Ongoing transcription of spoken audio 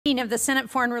meeting of the Senate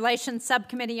Foreign Relations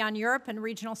Subcommittee on Europe and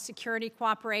Regional Security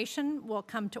Cooperation will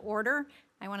come to order.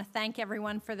 I want to thank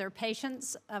everyone for their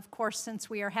patience. Of course, since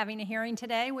we are having a hearing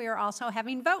today, we are also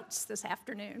having votes this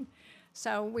afternoon.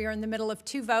 So we are in the middle of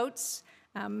two votes,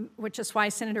 which is why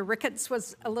Senator Ricketts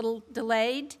was a little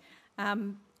delayed.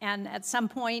 And at some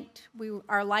point, we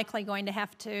are likely going to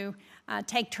have to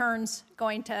take turns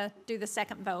going to do the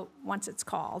second vote once it's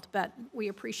called. But we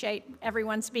appreciate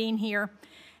everyone's being here.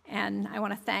 And I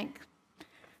want to thank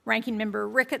Ranking Member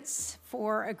Ricketts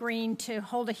for agreeing to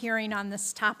hold a hearing on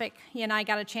this topic. He and I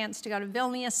got a chance to go to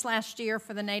Vilnius last year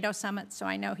for the NATO summit, so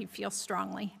I know he feels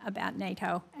strongly about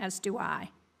NATO, as do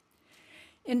I.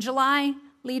 In July,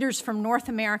 leaders from North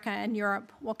America and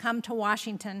Europe will come to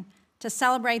Washington to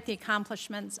celebrate the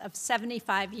accomplishments of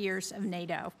 75 years of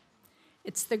NATO.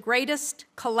 It's the greatest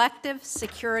collective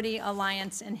security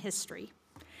alliance in history.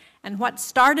 And what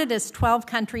started as 12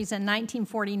 countries in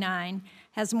 1949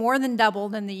 has more than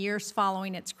doubled in the years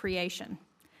following its creation.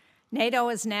 NATO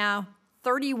is now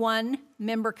 31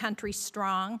 member countries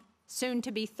strong, soon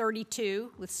to be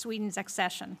 32 with Sweden's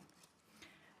accession.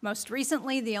 Most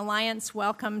recently, the alliance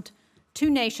welcomed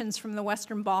two nations from the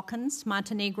Western Balkans,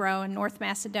 Montenegro and North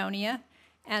Macedonia,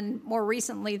 and more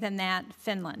recently than that,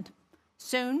 Finland.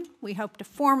 Soon, we hope to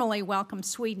formally welcome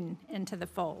Sweden into the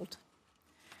fold.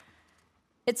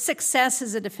 Its success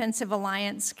as a defensive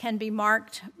alliance can be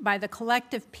marked by the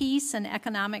collective peace and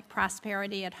economic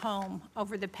prosperity at home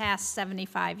over the past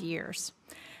 75 years.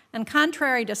 And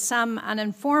contrary to some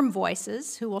uninformed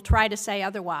voices who will try to say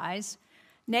otherwise,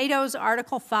 NATO's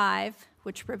Article 5,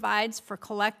 which provides for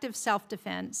collective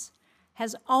self-defense,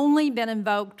 has only been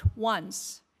invoked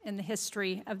once in the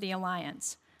history of the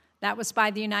alliance. That was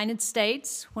by the United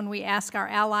States when we asked our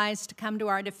allies to come to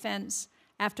our defense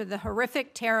after the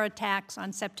horrific terror attacks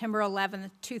on September 11,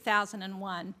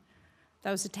 2001.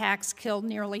 Those attacks killed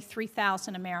nearly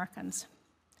 3,000 Americans.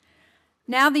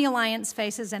 Now the alliance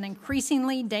faces an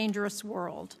increasingly dangerous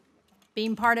world.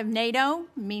 Being part of NATO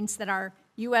means that our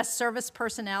U.S. service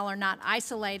personnel are not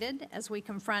isolated as we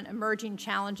confront emerging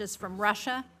challenges from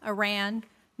Russia, Iran,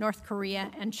 North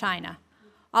Korea, and China,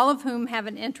 all of whom have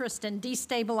an interest in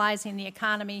destabilizing the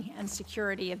economy and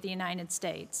security of the United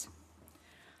States.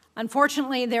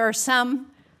 Unfortunately, there are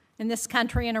some in this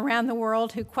country and around the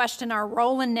world who question our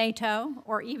role in NATO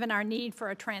or even our need for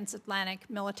a transatlantic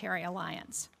military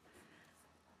alliance.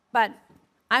 But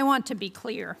I want to be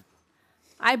clear.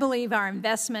 I believe our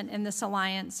investment in this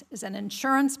alliance is an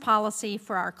insurance policy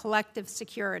for our collective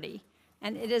security,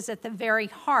 and it is at the very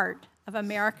heart of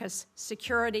America's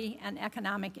security and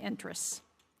economic interests.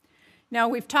 Now,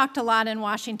 we've talked a lot in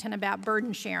Washington about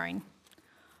burden sharing.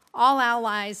 All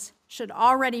allies should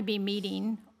already be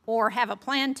meeting or have a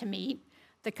plan to meet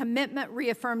the commitment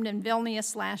reaffirmed in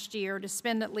Vilnius last year to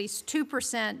spend at least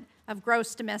 2% of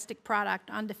gross domestic product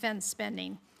on defense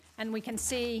spending. And we can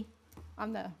see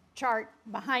on the chart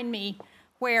behind me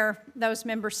where those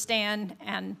members stand,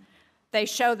 and they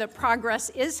show that progress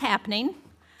is happening.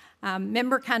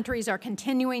 Member countries are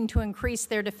continuing to increase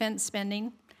their defense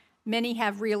spending. Many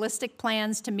have realistic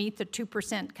plans to meet the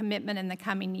 2% commitment in the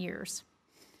coming years.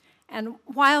 And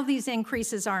while these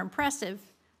increases are impressive,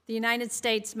 the United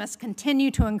States must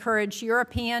continue to encourage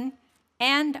European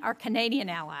and our Canadian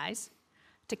allies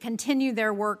to continue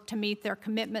their work to meet their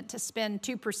commitment to spend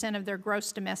 2% of their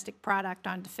gross domestic product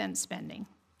on defense spending.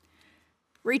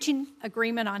 Reaching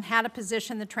agreement on how to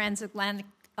position the transatlantic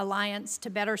alliance to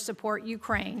better support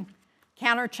Ukraine,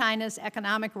 counter China's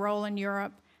economic role in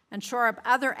Europe, and shore up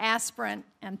other aspirant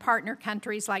and partner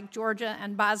countries like Georgia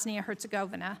and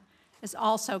Bosnia-Herzegovina is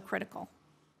also critical.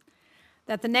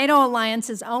 That the NATO alliance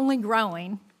is only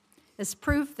growing is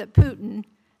proof that Putin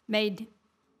made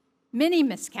many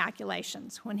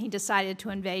miscalculations when he decided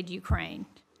to invade Ukraine.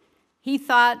 He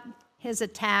thought his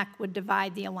attack would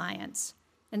divide the alliance.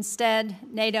 Instead,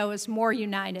 NATO is more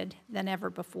united than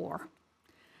ever before.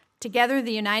 Together,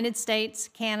 the United States,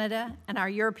 Canada, and our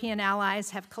European allies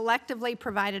have collectively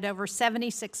provided over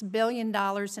 $76 billion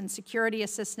in security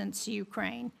assistance to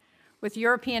Ukraine, with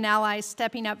European allies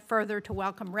stepping up further to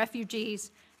welcome refugees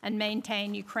and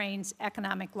maintain Ukraine's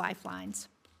economic lifelines.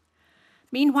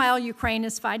 Meanwhile, Ukraine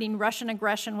is fighting Russian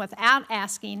aggression without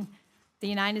asking the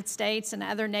United States and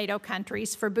other NATO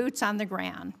countries for boots on the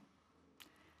ground.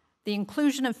 The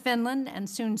inclusion of Finland and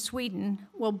soon Sweden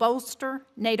will bolster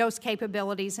NATO's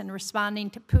capabilities in responding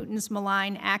to Putin's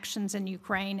malign actions in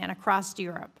Ukraine and across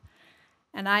Europe.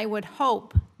 And I would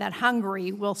hope that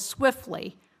Hungary will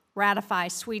swiftly ratify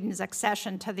Sweden's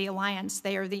accession to the alliance.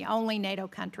 They are the only NATO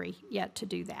country yet to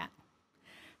do that.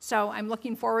 So I'm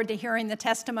looking forward to hearing the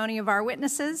testimony of our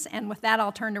witnesses, and with that,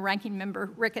 I'll turn to Ranking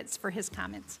Member Ricketts for his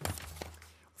comments.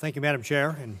 Thank you, Madam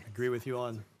Chair, and agree with you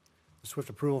on the swift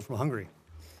approval from Hungary.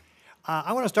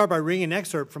 I want to start by reading an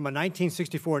excerpt from a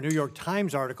 1964 New York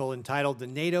Times article entitled "The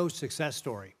NATO Success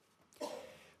Story."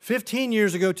 15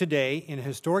 years ago today, in a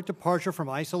historic departure from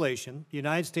isolation, the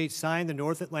United States signed the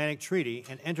North Atlantic Treaty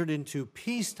and entered into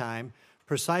peacetime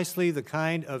precisely the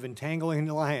kind of entangling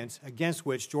alliance against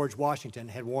which George Washington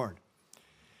had warned.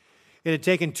 It had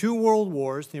taken 2 world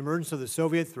wars, the emergence of the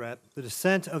Soviet threat, the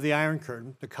descent of the Iron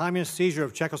Curtain, the communist seizure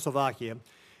of Czechoslovakia,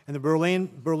 and the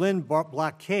Berlin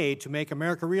blockade to make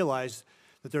America realize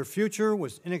that their future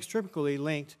was inextricably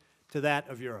linked to that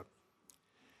of Europe.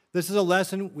 This is a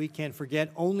lesson we can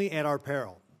forget only at our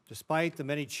peril, despite the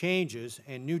many changes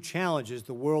and new challenges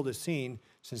the world has seen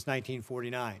since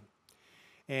 1949.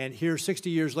 And here, 60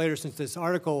 years later, since this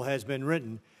article has been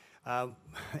written,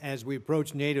 as we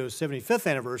approach NATO's 75th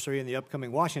anniversary and the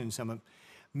upcoming Washington Summit,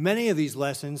 many of these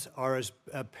lessons are as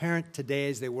apparent today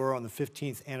as they were on the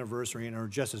 15th anniversary and are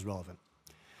just as relevant.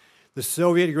 The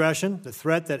Soviet aggression, the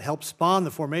threat that helped spawn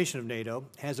the formation of NATO,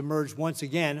 has emerged once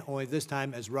again, only this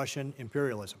time as Russian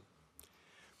imperialism.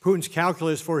 Putin's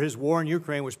calculus for his war in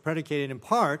Ukraine was predicated in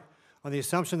part on the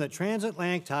assumption that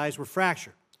transatlantic ties were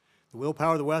fractured, the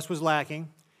willpower of the West was lacking,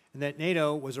 and that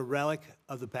NATO was a relic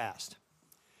of the past.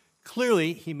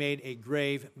 Clearly, he made a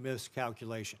grave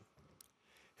miscalculation.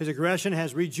 His aggression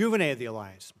has rejuvenated the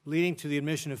alliance, leading to the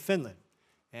admission of Finland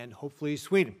and hopefully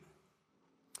Sweden.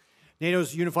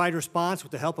 NATO's unified response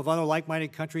with the help of other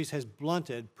like-minded countries has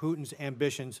blunted Putin's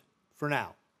ambitions for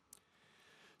now.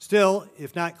 Still,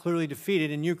 if not clearly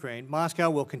defeated in Ukraine, Moscow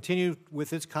will continue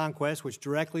with its conquest, which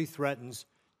directly threatens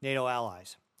NATO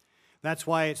allies. That's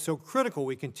why it's so critical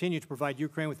we continue to provide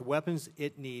Ukraine with the weapons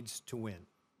it needs to win.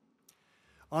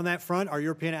 On that front, our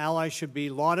European allies should be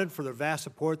lauded for the vast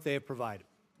support they have provided.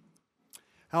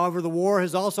 However, the war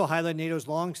has also highlighted NATO's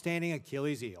long-standing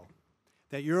Achilles heel,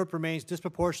 that Europe remains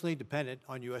disproportionately dependent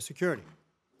on U.S. security.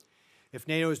 If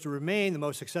NATO is to remain the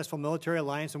most successful military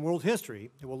alliance in world history,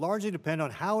 it will largely depend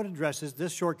on how it addresses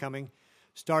this shortcoming,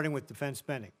 starting with defense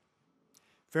spending.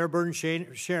 Fair burden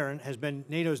sharing has been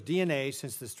NATO's DNA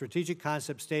since the strategic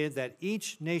concept stated that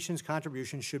each nation's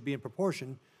contribution should be in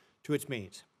proportion to its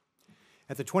means.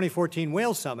 At the 2014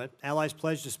 Wales Summit, allies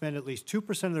pledged to spend at least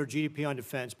 2% of their GDP on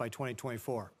defense by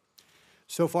 2024.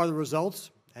 So far, the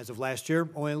results, as of last year,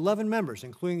 only 11 members,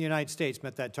 including the United States,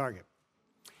 met that target.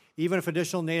 Even if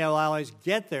additional NATO allies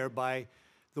get there by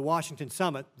the Washington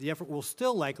Summit, the effort will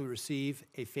still likely receive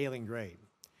a failing grade.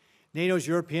 NATO's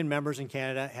European members and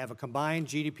Canada have a combined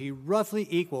GDP roughly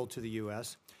equal to the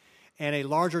U.S. and a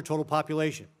larger total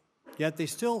population, yet they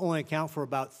still only account for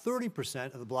about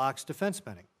 30% of the bloc's defense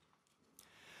spending.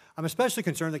 I'm especially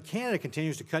concerned that Canada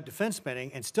continues to cut defense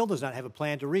spending and still does not have a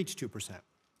plan to reach 2%.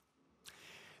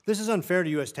 This is unfair to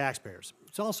U.S. taxpayers.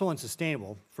 It's also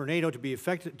unsustainable for NATO to be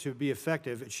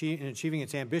effective in achieving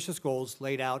its ambitious goals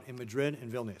laid out in Madrid and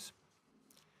Vilnius.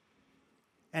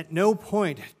 At no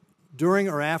point during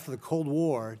or after the Cold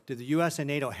War did the U.S. and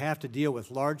NATO have to deal with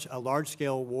a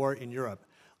large-scale war in Europe,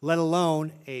 let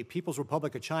alone a People's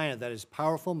Republic of China that is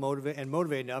powerful and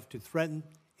motivated enough to threaten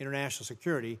international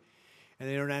security and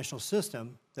the international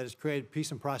system that has created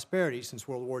peace and prosperity since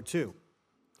World War II.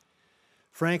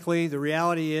 Frankly, the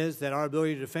reality is that our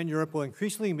ability to defend Europe will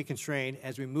increasingly be constrained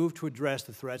as we move to address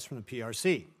the threats from the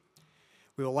PRC.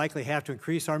 We will likely have to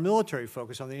increase our military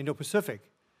focus on the Indo-Pacific,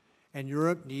 and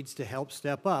Europe needs to help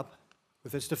step up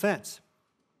with its defense.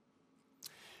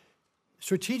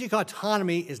 Strategic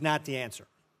autonomy is not the answer,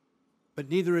 but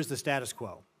neither is the status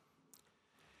quo.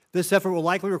 This effort will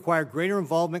likely require greater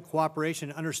involvement, cooperation,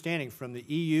 and understanding from the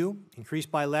EU,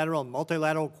 increased bilateral and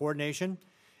multilateral coordination,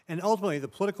 and ultimately the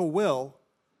political will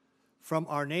from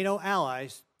our NATO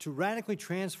allies to radically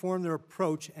transform their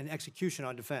approach and execution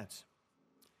on defense.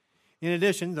 In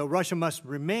addition, though Russia must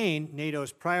remain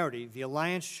NATO's priority, the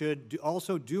alliance should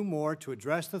also do more to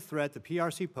address the threat the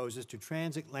PRC poses to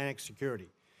transatlantic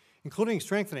security, including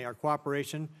strengthening our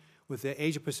cooperation with the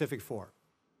Asia-Pacific Four.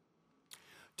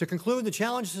 To conclude, the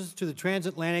challenges to the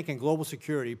transatlantic and global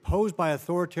security posed by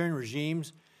authoritarian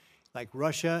regimes like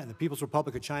Russia and the People's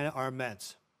Republic of China are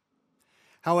immense.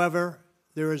 However,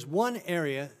 there is one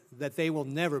area that they will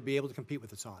never be able to compete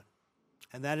with us on,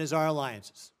 and that is our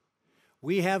alliances.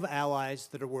 We have allies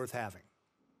that are worth having.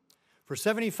 For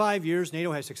 75 years,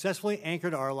 NATO has successfully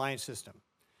anchored our alliance system.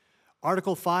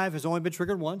 Article 5 has only been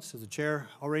triggered once, as the Chair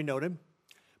already noted,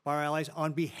 by our allies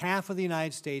on behalf of the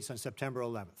United States on September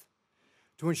 11th.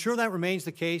 To ensure that remains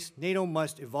the case, NATO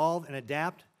must evolve and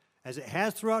adapt, as it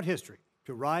has throughout history,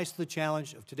 to rise to the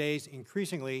challenge of today's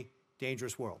increasingly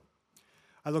dangerous world.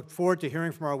 I look forward to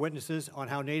hearing from our witnesses on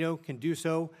how NATO can do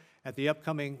so at the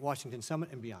upcoming Washington Summit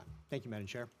and beyond. Thank you, Madam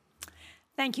Chair.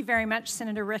 Thank you very much,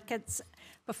 Senator Ricketts.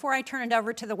 Before I turn it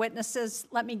over to the witnesses,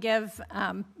 let me give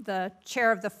the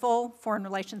chair of the full Foreign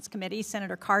Relations Committee,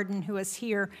 Senator Cardin, who is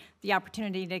here, the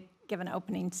opportunity to give an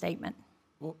opening statement.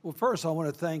 Well, first, I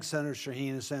want to thank Senator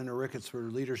Shaheen and Senator Ricketts for their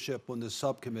leadership on this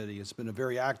subcommittee. It's been a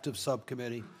very active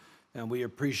subcommittee, and we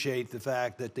appreciate the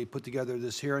fact that they put together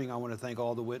this hearing. I want to thank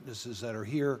all the witnesses that are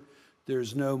here.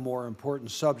 There's no more important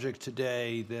subject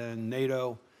today than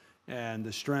NATO and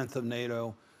the strength of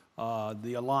NATO.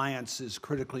 The alliance is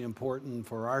critically important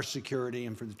for our security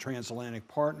and for the transatlantic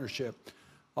partnership.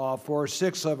 For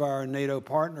 6 of our NATO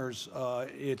partners,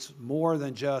 it's more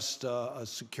than just a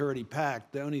security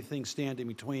pact. The only thing standing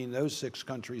between those 6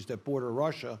 countries that border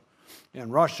Russia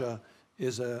and Russia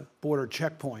is a border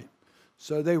checkpoint.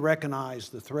 So they recognize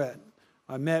the threat.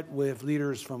 I met with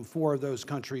leaders from 4 of those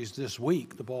countries this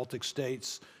week, the Baltic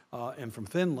states and from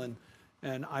Finland,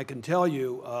 and I can tell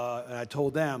you, and I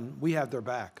told them, we have their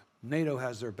back. NATO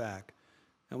has their back.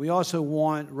 And we also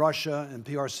want Russia and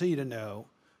PRC to know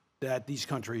that these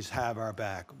countries have our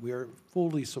back. We are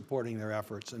fully supporting their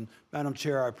efforts. And Madam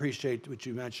Chair, I appreciate what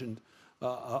you mentioned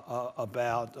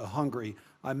about Hungary.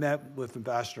 I met with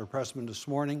Ambassador Pressman this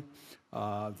morning,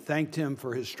 thanked him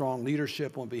for his strong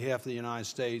leadership on behalf of the United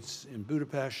States in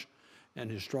Budapest and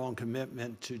his strong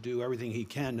commitment to do everything he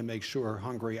can to make sure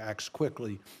Hungary acts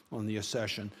quickly on the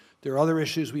accession. There are other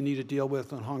issues we need to deal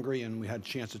with on Hungary, and we had a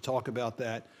chance to talk about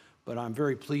that. But I'm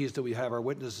very pleased that we have our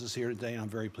witnesses here today, and I'm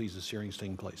very pleased this hearing is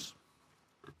taking place.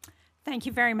 Thank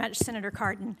you very much, Senator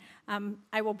Cardin.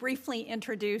 I will briefly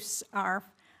introduce all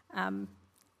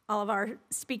of our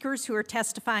speakers who are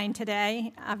testifying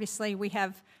today. Obviously, we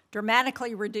have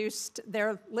dramatically reduced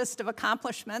their list of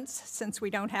accomplishments since we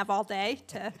don't have all day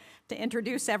to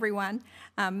introduce everyone.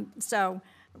 So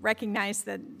recognize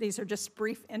that these are just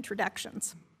brief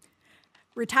introductions.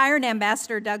 Retired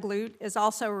Ambassador Doug Lute is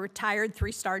also a retired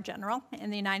 3-star general in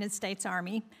the United States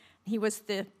Army. He was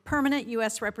the permanent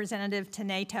U.S. representative to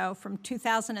NATO from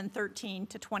 2013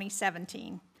 to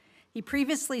 2017. He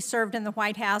previously served in the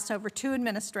White House over 2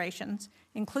 administrations,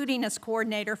 including as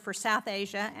coordinator for South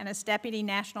Asia and as deputy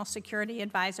national security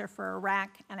advisor for Iraq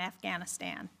and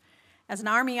Afghanistan. As an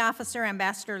Army officer,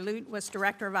 Ambassador Lute was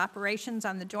director of operations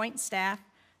on the Joint Staff,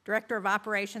 director of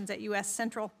operations at U.S.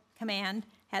 Central Command,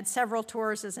 had several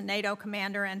tours as a NATO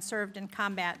commander, and served in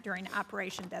combat during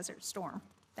Operation Desert Storm.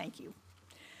 Thank you.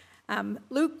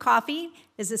 Luke Coffey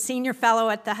is a senior fellow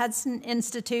at the Hudson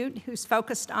Institute who's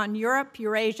focused on Europe,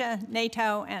 Eurasia,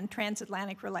 NATO, and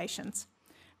transatlantic relations.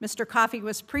 Mr. Coffey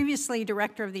was previously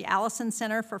director of the Allison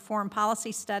Center for Foreign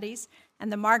Policy Studies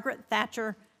and the Margaret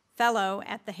Thatcher Fellow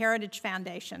at the Heritage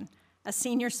Foundation, a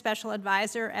senior special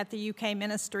advisor at the UK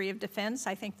Ministry of Defense,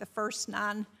 I think the first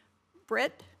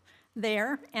non-Brit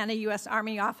there, and a U.S.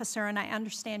 Army officer, and I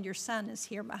understand your son is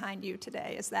here behind you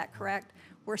today. Is that correct?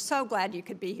 We're so glad you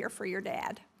could be here for your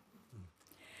dad.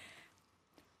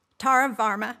 Tara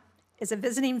Varma is a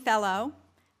visiting fellow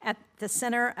at the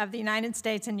Center of the United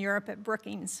States and Europe at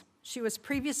Brookings. She was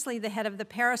previously the head of the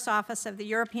Paris office of the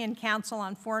European Council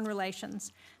on Foreign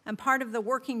Relations and part of the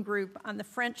working group on the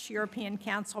French European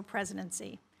Council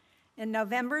presidency. In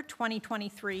November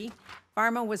 2023,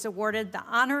 Varma was awarded the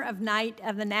honor of Knight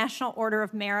of the National Order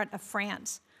of Merit of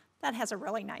France. That has a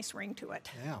really nice ring to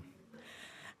it. Yeah.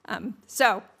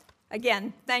 So,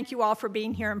 again, thank you all for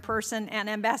being here in person. And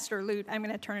Ambassador Lute, I'm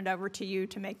going to turn it over to you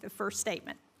to make the first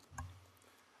statement.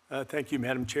 Thank you,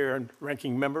 Madam Chair and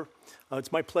Ranking Member.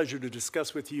 It's my pleasure to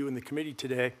discuss with you and the committee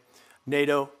today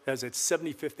NATO as its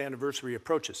 75th anniversary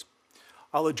approaches.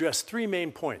 I'll address 3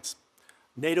 main points: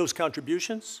 NATO's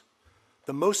contributions,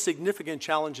 the most significant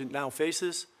challenge it now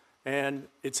faces, and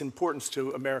its importance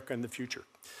to America in the future.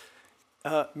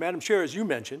 Madam Chair, as you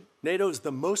mentioned, NATO is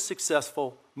the most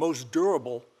successful, most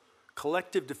durable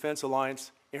collective defense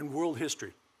alliance in world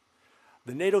history.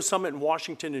 The NATO summit in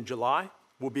Washington in July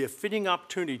will be a fitting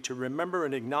opportunity to remember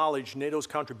and acknowledge NATO's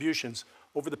contributions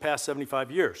over the past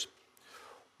 75 years.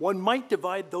 One might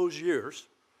divide those years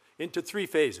into 3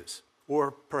 phases,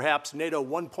 or perhaps NATO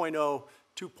 1.0,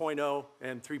 2.0,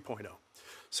 and 3.0.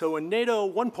 So in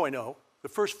NATO 1.0, the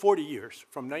first 40 years,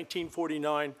 from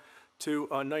 1949 to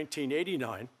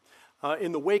 1989,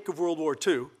 in the wake of World War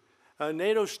II,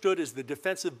 NATO stood as the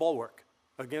defensive bulwark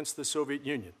against the Soviet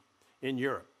Union in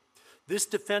Europe. This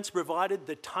defense provided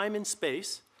the time and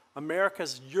space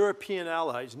America's European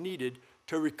allies needed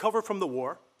to recover from the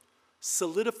war,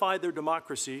 solidify their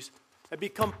democracies, and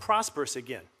become prosperous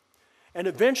again, and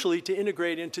eventually to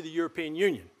integrate into the European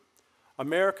Union.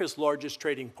 America's largest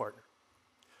trading partner.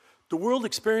 The world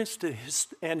experienced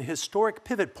an historic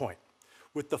pivot point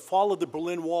with the fall of the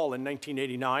Berlin Wall in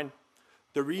 1989,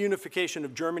 the reunification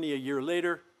of Germany a year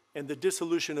later, and the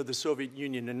dissolution of the Soviet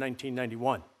Union in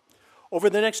 1991. Over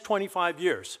the next 25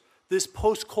 years, this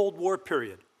post-Cold War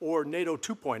period, or NATO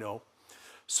 2.0,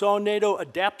 saw NATO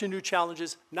adapt to new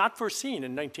challenges not foreseen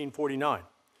in 1949.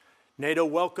 NATO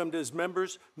welcomed as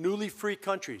members newly free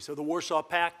countries of the Warsaw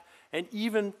Pact and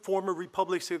even former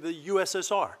republics of the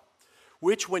USSR,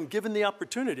 which, when given the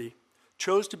opportunity,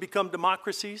 chose to become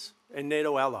democracies and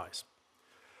NATO allies.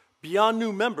 Beyond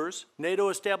new members, NATO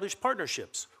established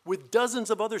partnerships with dozens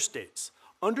of other states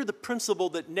under the principle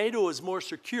that NATO is more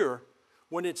secure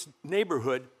when its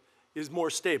neighborhood is more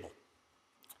stable.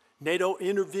 NATO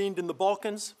intervened in the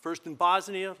Balkans, first in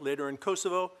Bosnia, later in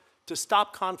Kosovo, to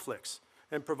stop conflicts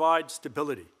and provide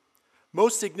stability.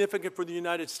 Most significant for the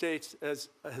United States, as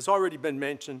has already been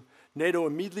mentioned, NATO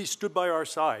immediately stood by our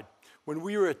side when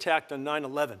we were attacked on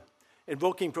 9/11,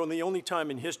 invoking for the only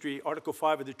time in history Article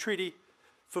 5 of the treaty,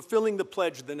 fulfilling the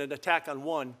pledge that an attack on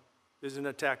one is an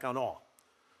attack on all.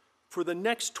 For the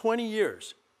next 20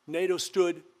 years, NATO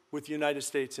stood with the United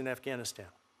States in Afghanistan.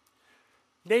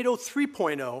 NATO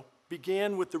 3.0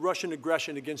 began with the Russian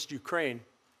aggression against Ukraine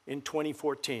in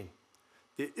 2014,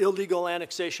 the illegal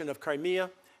annexation of Crimea,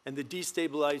 and the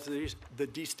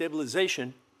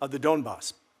destabilization of the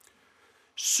Donbass.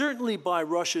 Certainly by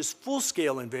Russia's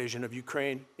full-scale invasion of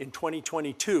Ukraine in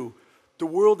 2022, the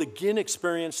world again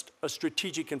experienced a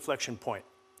strategic inflection point.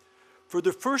 For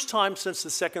the first time since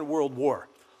the Second World War,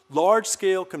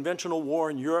 large-scale conventional war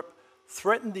in Europe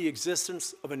threatened the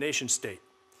existence of a nation-state.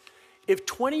 If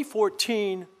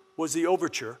 2014 was the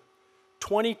overture,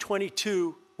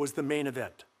 2022 was the main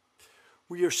event.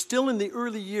 We are still in the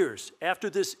early years after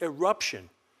this eruption,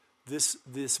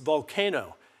 this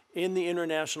volcano in the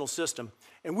international system,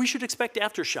 and we should expect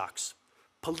aftershocks,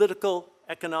 political,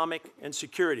 economic, and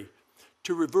security,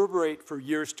 to reverberate for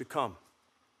years to come.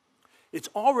 It's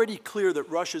already clear that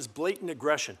Russia's blatant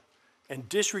aggression and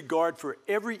disregard for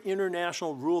every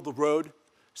international rule of the road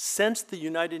since the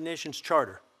United Nations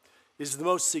Charter is the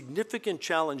most significant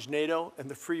challenge NATO and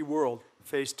the free world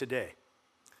face today.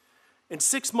 In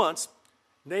 6 months,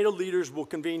 NATO leaders will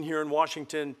convene here in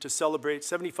Washington to celebrate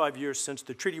 75 years since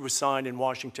the treaty was signed in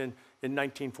Washington in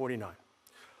 1949.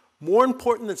 More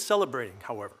important than celebrating,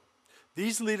 however,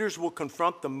 these leaders will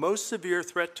confront the most severe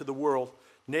threat to the world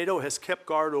NATO has kept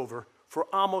guard over for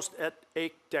almost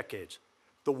 8 decades,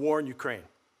 the war in Ukraine.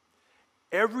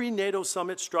 Every NATO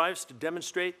summit strives to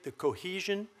demonstrate the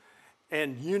cohesion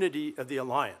and unity of the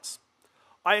alliance.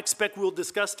 I expect we'll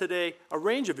discuss today a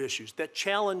range of issues that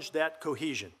challenge that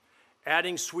cohesion,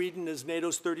 adding Sweden as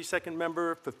NATO's 32nd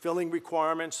member, fulfilling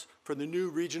requirements for the new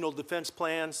regional defense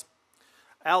plans,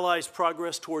 allies'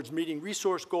 progress towards meeting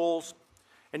resource goals,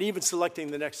 and even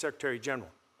selecting the next Secretary General.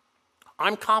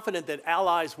 I'm confident that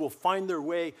allies will find their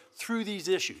way through these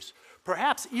issues,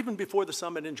 perhaps even before the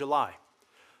summit in July.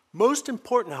 Most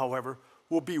important, however,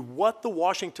 will be what the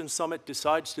Washington summit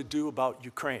decides to do about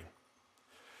Ukraine.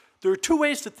 There are 2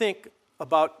 ways to think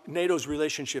about NATO's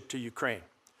relationship to Ukraine.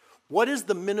 What is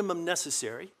the minimum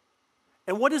necessary,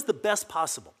 and what is the best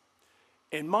possible?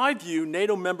 In my view,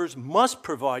 NATO members must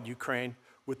provide Ukraine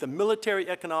with the military,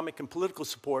 economic, and political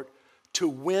support to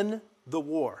win the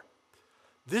war.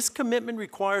 This commitment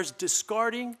requires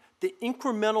discarding the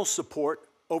incremental support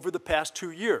over the past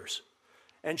 2 years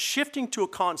and shifting to a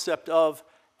concept of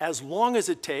as long as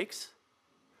it takes,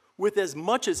 with as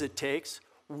much as it takes,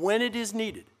 when it is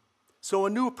needed. So a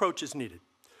new approach is needed.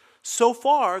 So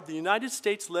far, the United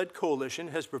States-led coalition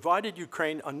has provided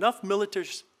Ukraine enough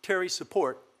military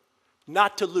support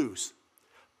not to lose,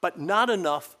 but not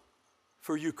enough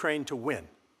for Ukraine to win.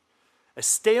 A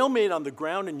stalemate on the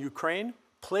ground in Ukraine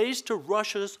plays to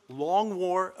Russia's long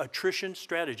war attrition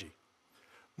strategy.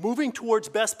 Moving towards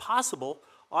best possible,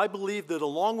 I believe that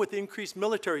along with increased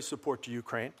military support to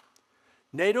Ukraine,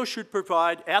 NATO should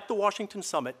provide at the Washington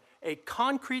summit a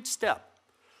concrete step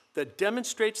that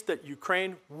demonstrates that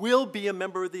Ukraine will be a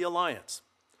member of the alliance.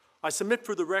 I submit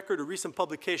for the record a recent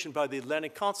publication by the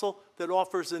Atlantic Council that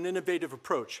offers an innovative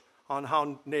approach on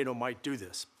how NATO might do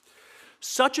this.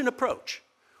 Such an approach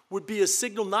would be a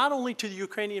signal not only to the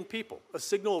Ukrainian people, a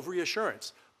signal of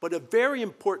reassurance, but a very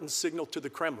important signal to the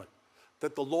Kremlin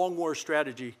that the long war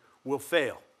strategy will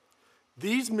fail.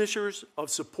 These measures of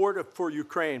support for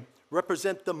Ukraine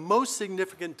represent the most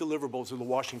significant deliverables of the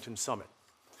Washington summit.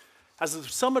 As the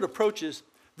summit approaches,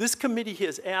 this committee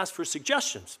has asked for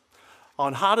suggestions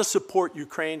on how to support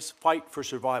Ukraine's fight for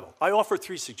survival. I offer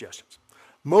 3 suggestions.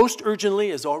 Most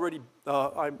urgently, as already,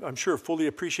 I'm sure, fully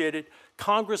appreciated,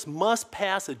 Congress must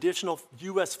pass additional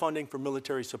U.S. funding for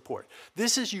military support.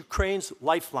 This is Ukraine's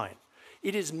lifeline.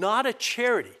 It is not a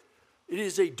charity. It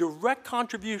is a direct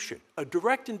contribution, a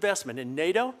direct investment in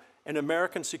NATO and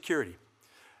American security.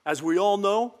 As we all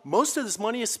know, most of this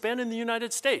money is spent in the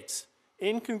United States,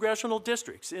 in congressional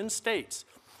districts, in states.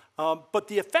 But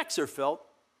the effects are felt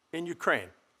in Ukraine.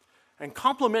 And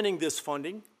complementing this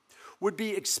funding would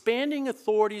be expanding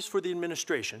authorities for the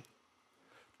administration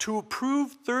to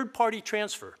approve third-party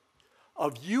transfer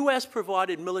of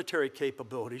U.S.-provided military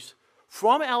capabilities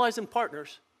from allies and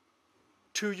partners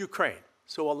to Ukraine,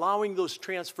 so allowing those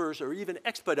transfers or even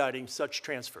expediting such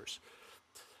transfers.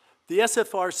 The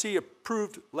SFRC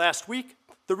approved last week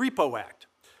the REPO Act,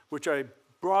 which I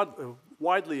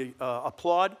widely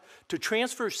applaud, to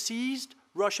transfer seized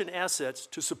Russian assets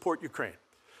to support Ukraine.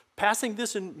 Passing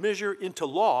this measure into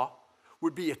law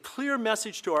would be a clear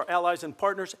message to our allies and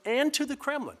partners and to the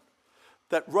Kremlin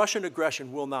that Russian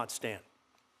aggression will not stand.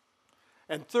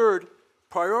 And third,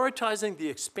 prioritizing the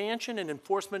expansion and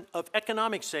enforcement of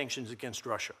economic sanctions against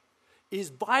Russia is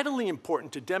vitally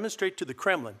important to demonstrate to the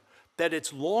Kremlin that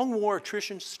its long war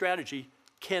attrition strategy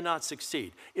cannot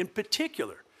succeed. In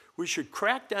particular, we should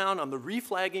crack down on the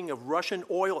reflagging of Russian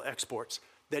oil exports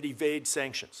that evade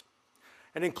sanctions.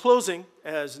 And in closing,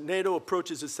 as NATO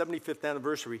approaches its 75th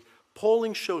anniversary,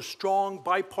 polling shows strong,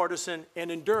 bipartisan,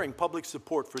 and enduring public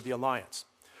support for the alliance.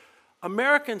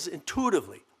 Americans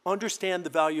intuitively understand the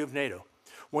value of NATO.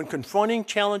 When confronting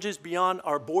challenges beyond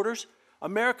our borders,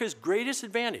 America's greatest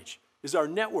advantage is our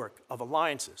network of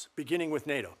alliances, beginning with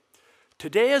NATO.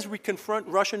 Today, as we confront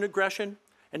Russian aggression,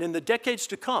 and in the decades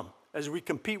to come, as we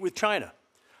compete with China,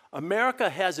 America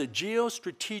has a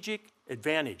geostrategic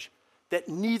advantage that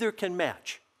neither can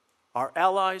match: our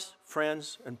allies,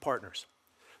 friends, and partners.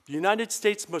 The United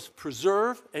States must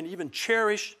preserve and even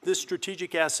cherish this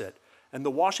strategic asset, and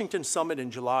the Washington Summit in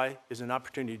July is an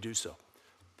opportunity to do so.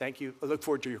 Thank you. I look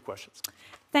forward to your questions.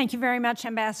 Thank you very much,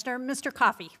 Ambassador. Mr.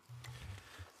 Coffey.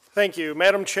 Thank you.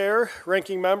 Madam Chair,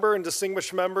 Ranking Member, and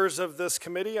distinguished members of this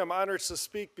committee, I'm honored to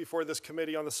speak before this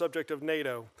committee on the subject of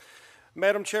NATO.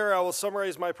 Madam Chair, I will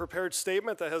summarize my prepared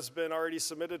statement that has been already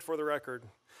submitted for the record.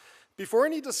 Before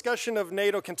any discussion of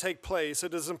NATO can take place,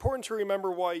 it is important to remember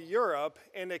why Europe,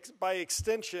 and by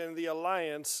extension the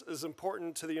alliance, is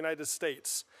important to the United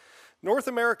States. North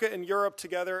America and Europe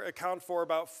together account for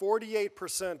about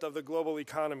 48% of the global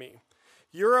economy.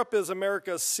 Europe is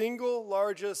America's single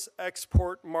largest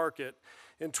export market.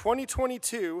 In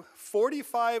 2022,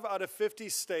 45 out of 50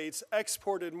 states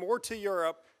exported more to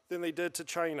Europe than they did to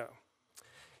China.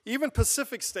 Even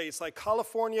Pacific states like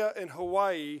California and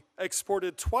Hawaii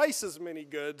exported twice as many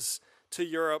goods to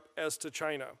Europe as to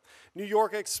China. New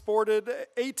York exported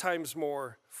 8 times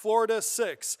more, Florida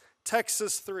 6,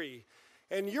 Texas 3.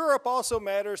 And Europe also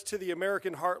matters to the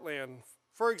American heartland.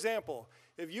 For example,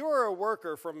 if you are a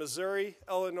worker from Missouri,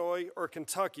 Illinois, or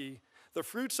Kentucky, the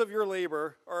fruits of your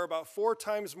labor are about 4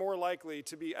 times more likely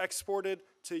to be exported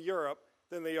to Europe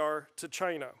than they are to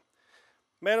China.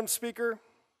 Madam Speaker,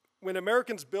 when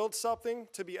Americans build something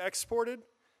to be exported,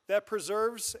 that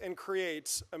preserves and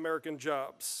creates American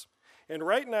jobs. And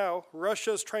right now,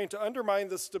 Russia is trying to undermine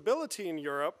the stability in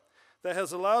Europe that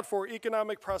has allowed for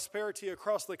economic prosperity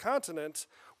across the continent,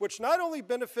 which not only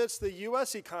benefits the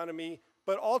U.S. economy,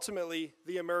 but ultimately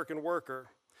the American worker.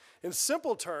 In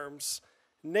simple terms,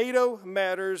 NATO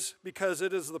matters because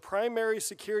it is the primary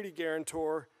security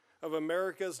guarantor of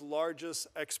America's largest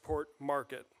export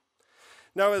market.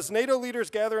 Now, as NATO leaders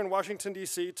gather in Washington,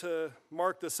 D.C. to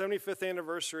mark the 75th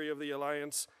anniversary of the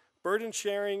alliance, burden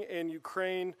sharing in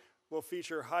Ukraine will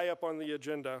feature high up on the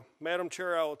agenda. Madam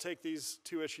Chair, I will take these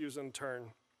 2 issues in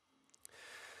turn.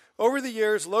 Over the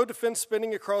years, low defense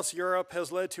spending across Europe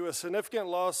has led to a significant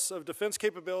loss of defense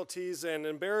capabilities and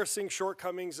embarrassing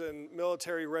shortcomings in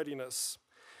military readiness.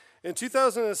 In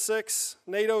 2006,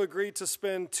 NATO agreed to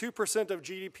spend 2% of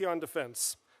GDP on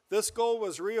defense. This goal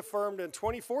was reaffirmed in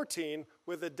 2014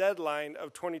 with a deadline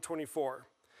of 2024.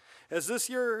 As this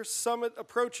year's summit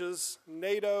approaches,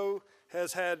 NATO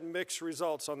has had mixed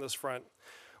results on this front.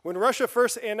 When Russia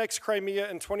first annexed Crimea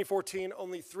in 2014,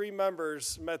 only 3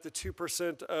 members met the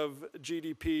 2% of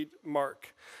GDP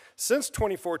mark. Since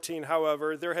 2014,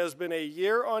 however, there has been a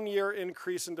year-on-year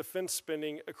increase in defense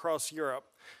spending across Europe.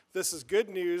 This is good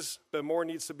news, but more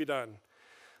needs to be done.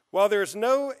 While there is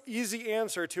no easy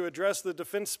answer to address the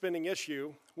defense spending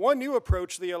issue, one new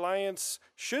approach the alliance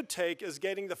should take is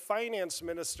getting the finance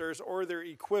ministers or their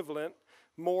equivalent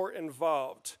more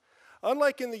involved.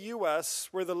 Unlike in the U.S.,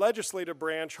 where the legislative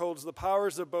branch holds the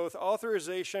powers of both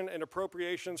authorization and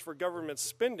appropriations for government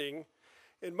spending,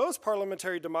 In most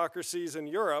parliamentary democracies in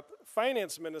Europe,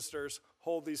 finance ministers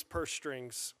hold these purse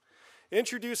strings.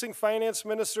 Introducing finance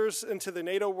ministers into the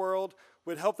NATO world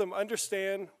would help them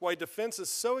understand why defense is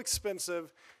so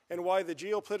expensive and why the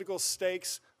geopolitical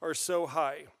stakes are so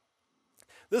high.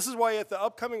 This is why at the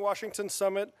upcoming Washington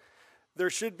summit, there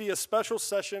should be a special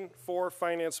session for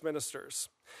finance ministers.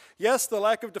 Yes, the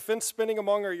lack of defense spending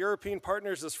among our European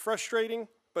partners is frustrating,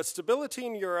 but stability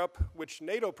in Europe, which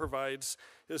NATO provides,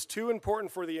 is too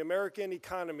important for the American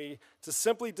economy to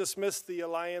simply dismiss the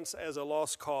alliance as a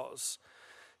lost cause.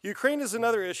 Ukraine is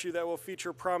another issue that will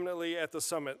feature prominently at the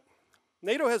summit.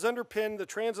 NATO has underpinned the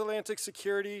transatlantic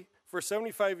security for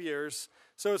 75 years,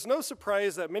 so it's no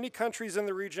surprise that many countries in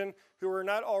the region who are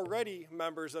not already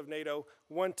members of NATO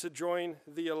want to join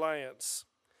the alliance.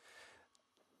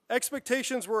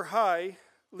 Expectations were high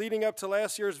leading up to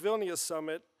last year's Vilnius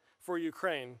summit for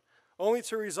Ukraine, only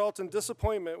to result in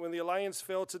disappointment when the alliance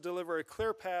failed to deliver a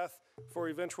clear path for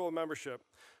eventual membership.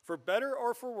 For better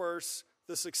or for worse,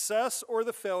 the success or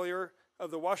the failure of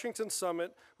the Washington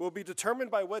summit will be determined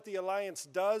by what the alliance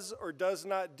does or does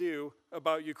not do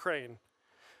about Ukraine.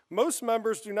 Most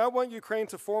members do not want Ukraine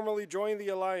to formally join the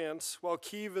alliance while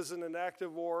Kyiv is in an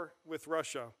active war with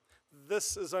Russia.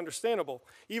 This is understandable.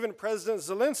 Even President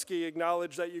Zelensky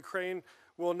acknowledged that Ukraine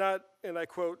will not, and I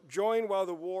quote, join while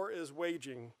the war is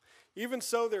waging. Even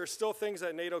so, there are still things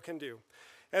that NATO can do.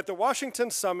 At the Washington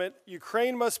summit,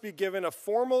 Ukraine must be given a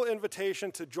formal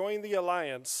invitation to join the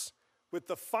alliance, with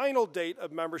the final date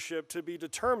of membership to be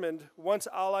determined once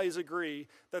allies agree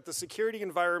that the security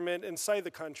environment inside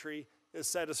the country is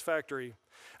satisfactory.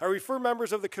 I refer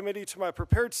members of the committee to my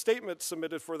prepared statement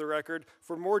submitted for the record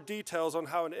for more details on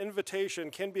how an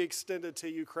invitation can be extended to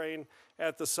Ukraine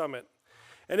at the summit.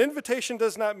 An invitation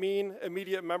does not mean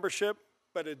immediate membership,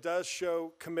 but it does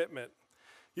show commitment.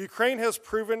 Ukraine has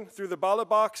proven through the ballot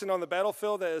box and on the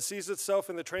battlefield that it sees itself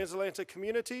in the transatlantic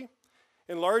community.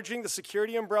 Enlarging the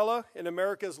security umbrella in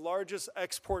America's largest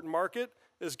export market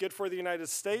is good for the United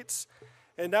States.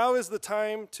 And now is the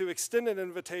time to extend an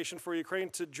invitation for Ukraine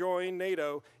to join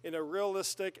NATO in a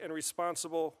realistic and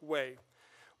responsible way.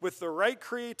 With the right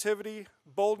creativity,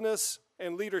 boldness,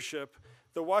 and leadership,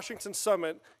 the Washington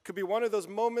summit could be one of those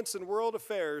moments in world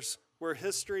affairs where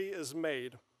history is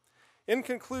made. In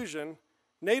conclusion,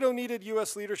 NATO needed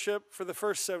U.S. leadership for the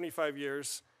first 75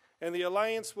 years, and the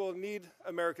alliance will need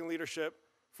American leadership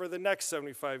for the next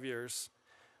 75 years.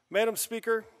 Madam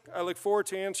Speaker, I look forward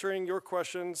to answering your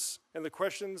questions and the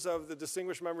questions of the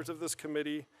distinguished members of this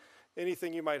committee,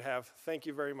 anything you might have. Thank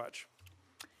you very much.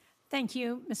 Thank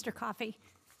you, Mr. Coffey.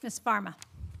 Ms. Varma.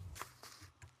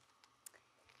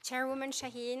 Chairwoman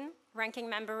Shaheen, Ranking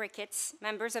Member Ricketts,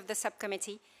 members of the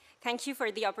subcommittee, thank you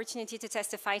for the opportunity to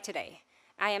testify today.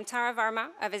 I am Tara Varma,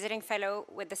 a visiting fellow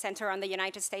with the Center on the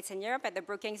United States and Europe at the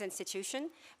Brookings Institution,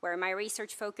 where my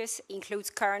research focus includes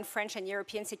current French and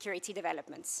European security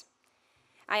developments.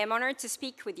 I am honored to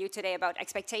speak with you today about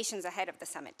expectations ahead of the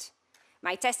summit.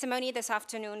 My testimony this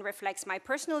afternoon reflects my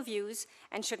personal views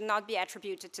and should not be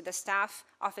attributed to the staff,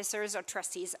 officers, or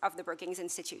trustees of the Brookings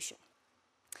Institution.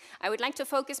 I would like to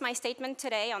focus my statement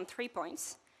today on 3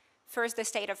 points. First, the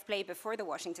state of play before the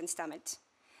Washington summit.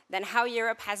 Then how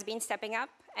Europe has been stepping up,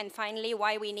 and finally,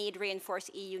 why we need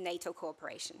reinforced EU-NATO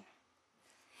cooperation.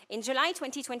 In July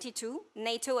 2022,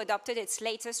 NATO adopted its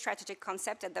latest strategic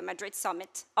concept at the Madrid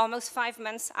summit, almost 5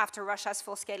 months after Russia's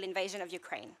full-scale invasion of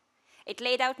Ukraine. It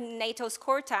laid out NATO's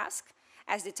core task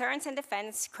as deterrence and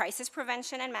defense, crisis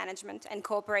prevention and management, and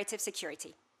cooperative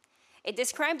security. It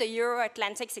described a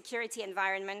Euro-Atlantic security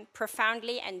environment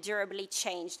profoundly and durably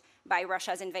changed by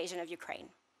Russia's invasion of Ukraine.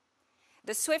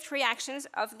 The swift reactions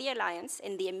of the alliance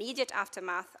in the immediate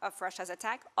aftermath of Russia's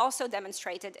attack also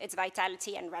demonstrated its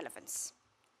vitality and relevance.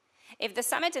 If the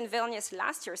summit in Vilnius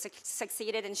last year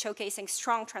succeeded in showcasing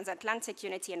strong transatlantic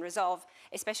unity and resolve,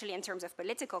 especially in terms of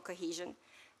political cohesion,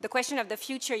 the question of the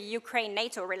future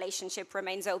Ukraine-NATO relationship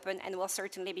remains open and will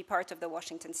certainly be part of the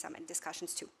Washington summit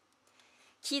discussions too.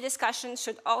 Key discussions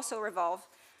should also revolve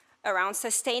around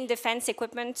sustained defense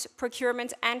equipment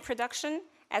procurement and production,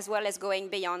 as well as going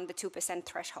beyond the 2%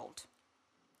 threshold.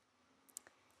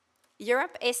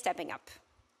 Europe is stepping up.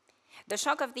 The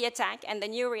shock of the attack and the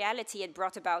new reality it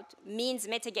brought about means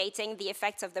mitigating the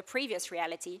effects of the previous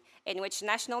reality, in which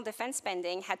national defense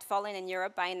spending had fallen in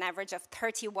Europe by an average of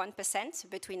 31%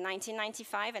 between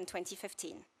 1995 and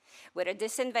 2015, with a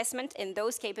disinvestment in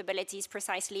those capabilities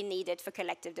precisely needed for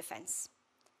collective defense.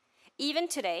 Even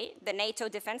today, the NATO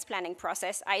defense planning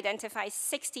process identifies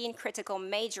 16 critical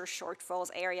major shortfalls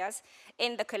areas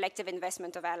in the collective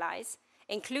investment of allies,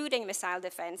 including missile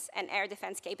defense and air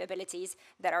defense capabilities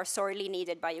that are sorely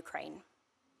needed by Ukraine.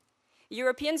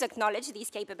 Europeans acknowledge these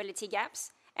capability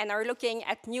gaps and are looking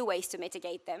at new ways to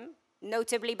mitigate them,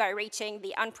 notably by reaching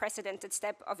the unprecedented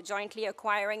step of jointly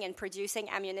acquiring and producing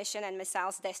ammunition and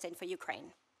missiles destined for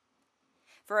Ukraine.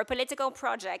 For a political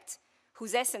project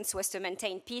whose essence was to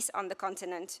maintain peace on the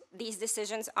continent, these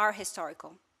decisions are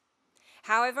historical.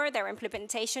 However, their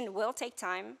implementation will take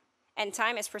time, and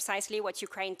time is precisely what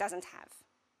Ukraine doesn't have.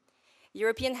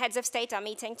 European heads of state are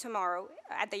meeting tomorrow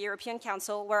at the European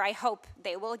Council, where I hope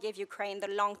they will give Ukraine the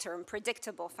long-term,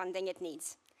 predictable funding it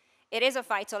needs. It is of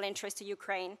vital interest to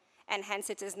Ukraine, and hence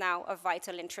it is now of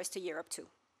vital interest to Europe too.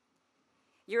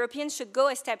 Europeans should go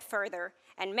a step further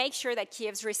and make sure that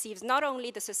Kyiv receives not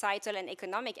only the societal and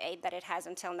economic aid that it has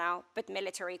until now, but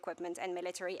military equipment and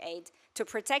military aid to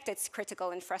protect its critical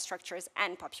infrastructures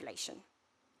and population.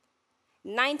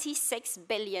 $96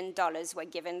 billion were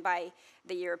given by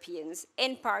the Europeans,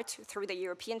 in part through the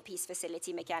European Peace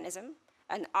Facility mechanism,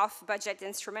 an off-budget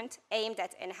instrument aimed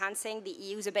at enhancing the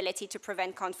EU's ability to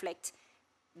prevent conflict,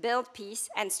 build peace,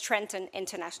 and strengthen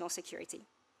international security.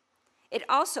 It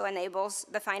also enables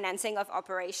the financing of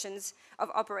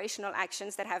operational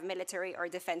actions that have military or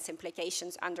defense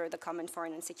implications under the common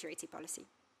foreign and security policy.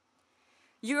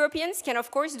 Europeans can, of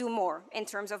course, do more in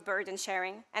terms of burden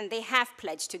sharing, and they have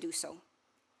pledged to do so.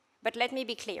 But let me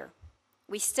be clear,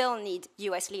 we still need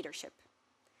US leadership.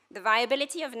 The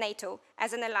viability of NATO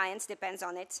as an alliance depends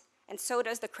on it, and so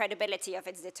does the credibility of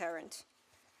its deterrent,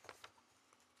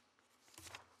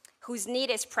 whose need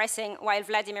is pressing while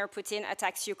Vladimir Putin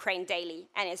attacks Ukraine daily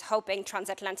and is hoping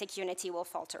transatlantic unity will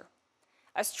falter.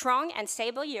 A strong and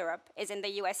stable Europe is in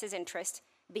the US's interest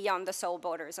beyond the sole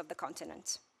borders of the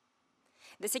continent.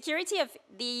 The security of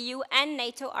the EU and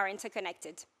NATO are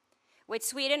interconnected. With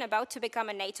Sweden about to become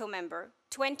a NATO member,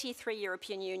 23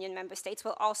 European Union member states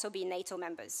will also be NATO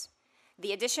members.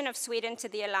 The addition of Sweden to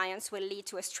the alliance will lead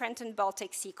to a strengthened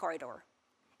Baltic Sea corridor.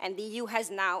 And the EU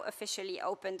has now officially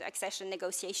opened accession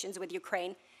negotiations with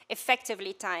Ukraine,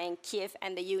 effectively tying Kyiv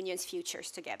and the Union's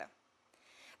futures together.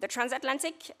 The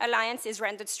transatlantic alliance is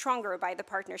rendered stronger by the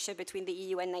partnership between the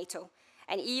EU and NATO,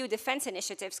 and EU defense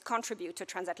initiatives contribute to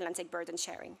transatlantic burden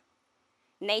sharing.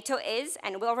 NATO is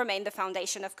and will remain the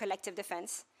foundation of collective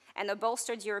defense, and a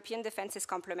bolstered European defense is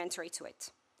complementary to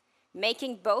it.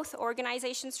 Making both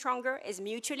organizations stronger is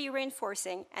mutually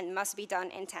reinforcing and must be done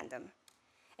in tandem.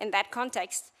 In that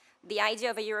context, the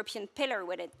idea of a European pillar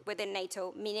within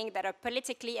NATO, meaning that a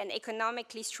politically and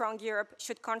economically strong Europe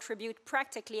should contribute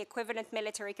practically equivalent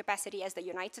military capacity as the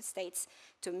United States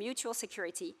to mutual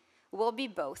security, will be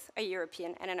both a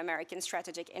European and an American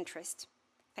strategic interest.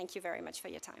 Thank you very much for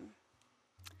your time.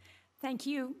 Thank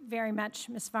you very much,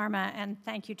 Ms. Varma, and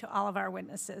thank you to all of our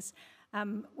witnesses.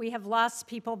 We have lost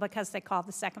people because they called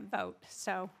the second vote,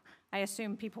 so I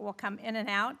assume people will come in and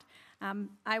out.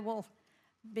 I will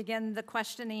begin the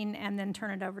questioning and then turn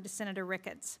it over to Senator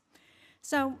Ricketts.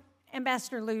 So,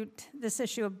 Ambassador Lute, this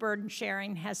issue of burden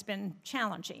sharing has been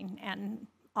challenging, and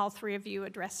all three of you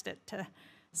addressed it to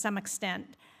some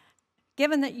extent.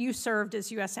 Given that you served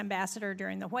as U.S. Ambassador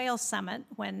during the Wales Summit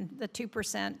when the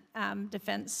 2%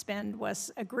 defense spend was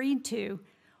agreed to,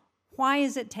 why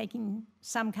is it taking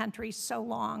some countries so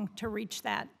long to reach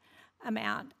that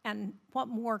amount, and what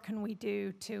more can we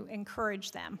do to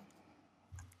encourage them?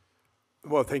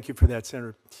 Well, thank you for that,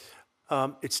 Senator.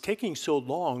 It's taking so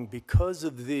long because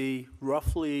of the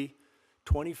roughly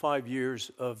 25 years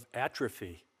of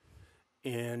atrophy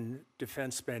in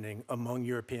defense spending among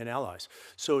European allies.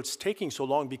 So it's taking so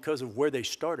long because of where they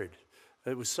started.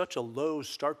 It was such a low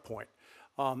start point.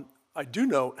 I do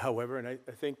note, however, and I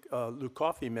think Luke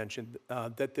Coffey mentioned,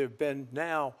 that there have been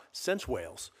now, since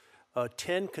Wales,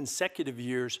 10 consecutive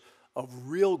years of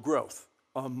real growth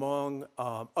among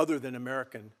other than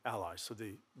American allies, so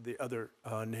the other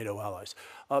NATO allies.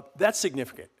 That's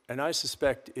significant, and I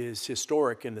suspect is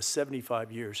historic in the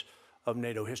 75 years of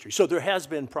NATO history. So there has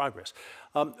been progress.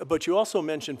 But you also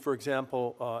mentioned, for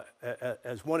example,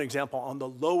 as one example, on the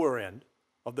lower end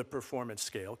of the performance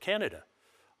scale, Canada,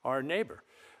 our neighbor.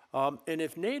 And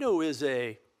if NATO is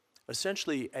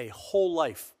essentially a whole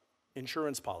life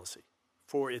insurance policy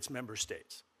for its member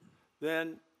states,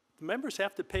 then the members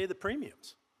have to pay the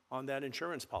premiums on that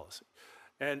insurance policy.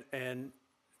 And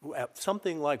at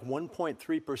something like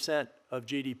 1.3% of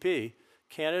GDP,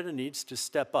 Canada needs to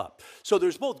step up. So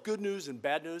there's both good news and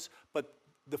bad news, but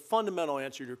the fundamental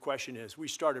answer to your question is we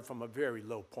started from a very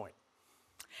low point.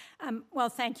 Well,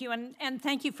 thank you, and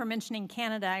thank you for mentioning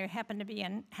Canada. I happened to be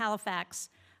in Halifax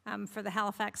for the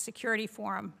Halifax Security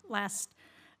Forum last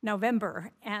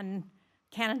November, and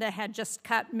Canada had just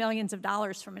cut millions of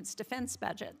dollars from its defense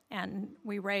budget, and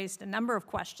we raised a number of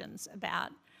questions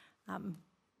about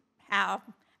how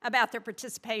about their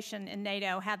participation in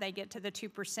NATO, how they get to the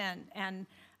 2%, and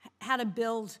how to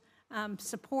build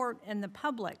support in the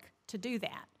public to do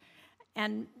that.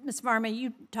 And Ms. Varma,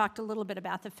 you talked a little bit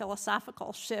about the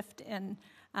philosophical shift in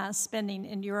spending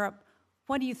in Europe.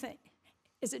 What do you think?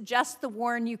 Is it just the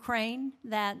war in Ukraine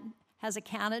that has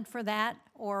accounted for that,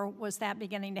 or was that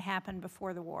beginning to happen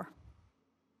before the war?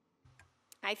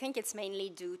 I think it's mainly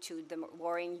due to the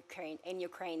war in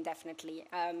Ukraine, definitely.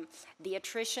 The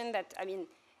attrition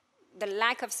the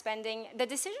lack of spending, the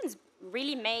decisions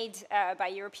really made by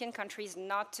European countries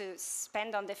not to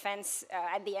spend on defense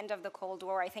at the end of the Cold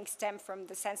War, I think stem from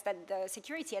the sense that the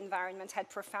security environment had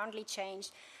profoundly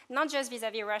changed, not just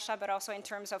vis-à-vis Russia, but also in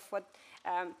terms of what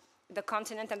the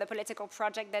continent and the political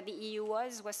project that the EU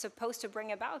was supposed to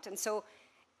bring about. And so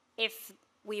if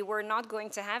we were not going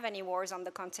to have any wars on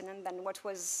the continent, then what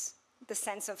was the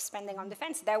sense of spending on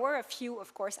defense? There were a few,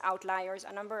 of course, outliers,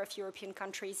 a number of European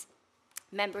countries,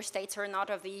 member states or not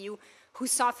of the EU, who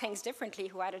saw things differently,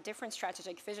 who had a different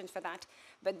strategic vision for that.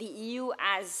 But the EU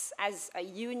as a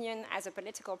union, as a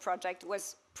political project,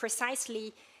 was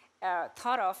precisely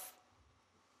thought of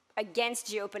against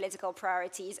geopolitical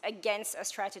priorities, against a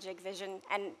strategic vision,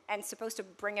 and supposed to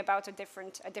bring about a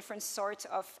different sort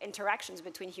of interactions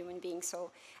between human beings.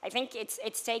 So I think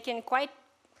it's taken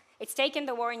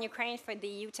the war in Ukraine for the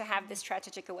EU to have this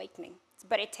strategic awakening.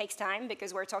 But it takes time,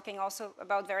 because we're talking also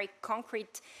about very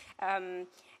concrete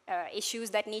issues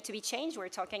that need to be changed. We're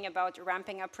talking about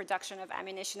ramping up production of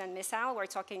ammunition and missile.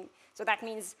 So that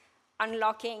means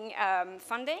unlocking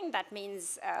funding. That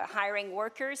means hiring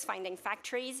workers, finding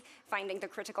factories, finding the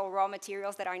critical raw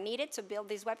materials that are needed to build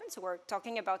these weapons. So we're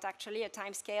talking about actually a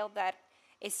time scale that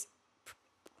is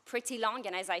pretty long.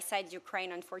 And as I said,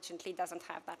 Ukraine, unfortunately, doesn't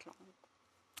have that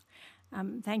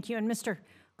long. Thank you. And Mr.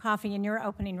 Coffey, in your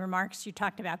opening remarks, you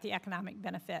talked about the economic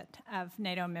benefit of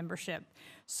NATO membership.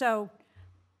 So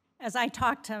as I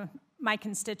talk to my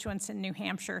constituents in New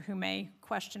Hampshire who may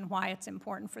question why it's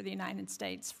important for the United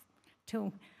States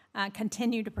to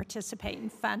continue to participate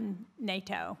and fund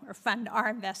NATO or fund our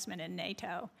investment in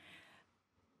NATO,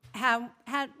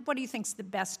 what do you think is the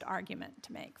best argument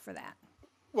to make for that?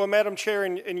 Well, Madam Chair,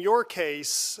 in your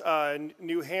case,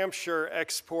 New Hampshire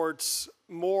exports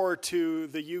more to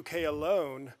the UK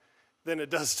alone than it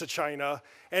does to China,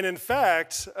 and in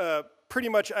fact, pretty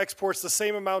much exports the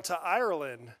same amount to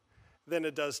Ireland than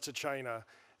it does to China.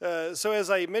 So as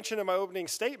I mentioned in my opening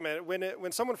statement,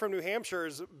 when someone from New Hampshire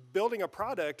is building a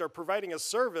product or providing a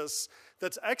service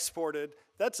that's exported,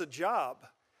 that's a job.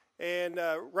 And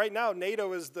right now,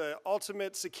 NATO is the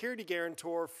ultimate security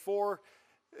guarantor for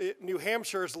New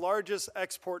Hampshire's largest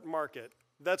export market.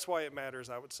 That's why it matters,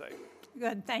 I would say.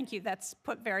 Good, thank you. That's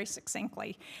put very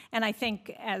succinctly. And I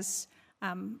think as,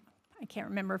 I can't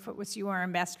remember if it was you or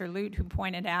Ambassador Lute who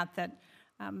pointed out that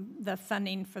the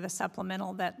funding for the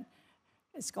supplemental that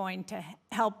is going to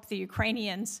help the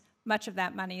Ukrainians, much of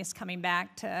that money is coming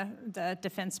back to the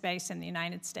defense base in the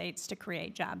United States to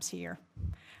create jobs here.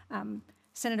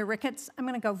 Senator Ricketts, I'm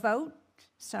going to go vote,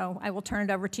 so I will turn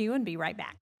it over to you and be right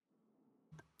back.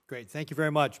 Great. Thank you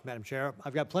very much, Madam Chair.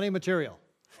 I've got plenty of material.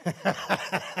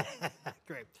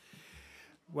 Great.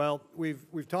 Well,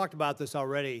 we've talked about this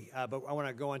already, but I want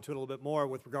to go into it a little bit more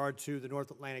with regard to the North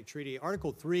Atlantic Treaty.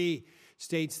 Article 3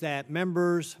 states that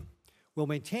members will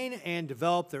maintain and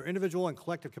develop their individual and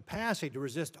collective capacity to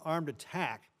resist armed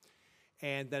attack,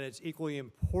 and that it's equally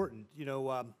important. You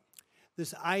know,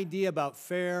 this idea about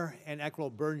fair and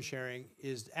equitable burden sharing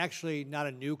is actually not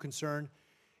a new concern.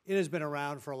 It has been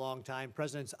around for a long time.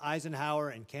 Presidents Eisenhower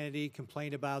and Kennedy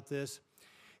complained about this,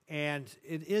 and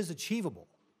it is achievable.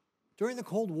 During the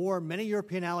Cold War, many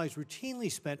European allies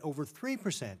routinely spent over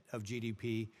 3% of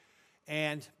GDP,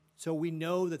 and so we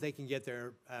know that they can get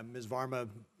there. Ms. Varma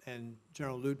and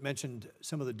General Lute mentioned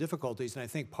some of the difficulties, and I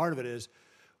think part of it is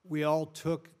we all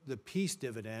took the peace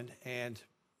dividend, and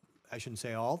I shouldn't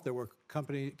say all. There were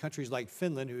countries like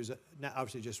Finland, who's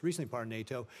obviously just recently part of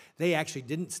NATO. They actually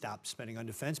didn't stop spending on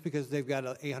defense because they've got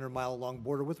an 800-mile-long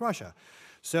border with Russia.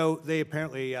 So they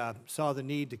apparently saw the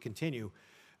need to continue.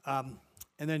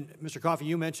 And then, Mr. Coffey,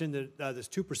 you mentioned that this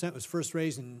 2% was first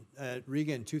raised in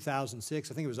Riga in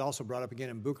 2006. I think it was also brought up again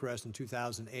in Bucharest in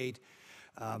 2008.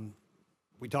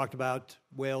 We talked about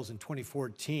Wales in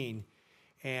 2014,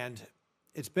 and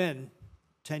it's been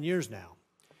 10 years now.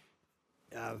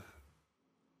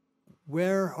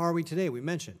 Where are we today? We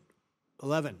mentioned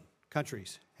 11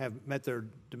 countries have met their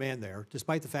demand there,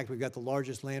 despite the fact we've got the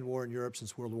largest land war in Europe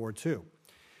since World War II.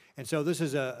 And so this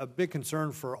is a big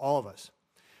concern for all of us.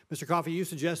 Mr. Coffey, you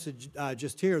suggested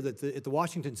just here that at the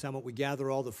Washington summit we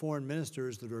gather all the foreign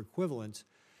ministers that are equivalent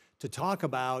to talk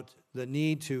about the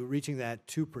need to reaching that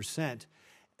 2%.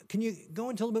 Can you go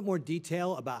into a little bit more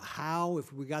detail about how,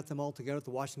 if we got them all together at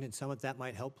the Washington Summit, that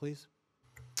might help, please?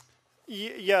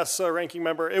 Yes, Ranking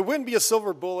Member. It wouldn't be a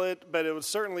silver bullet, but it would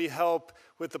certainly help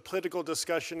with the political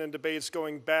discussion and debates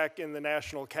going back in the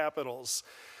national capitals.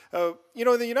 You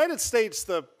know, in the United States,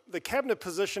 the cabinet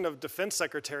position of defense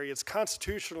secretary is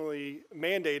constitutionally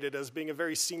mandated as being a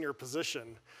very senior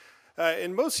position.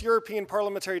 In most European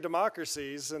parliamentary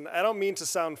democracies, and I don't mean to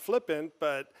sound flippant,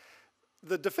 but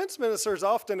the defense minister is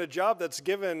often a job that's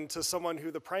given to someone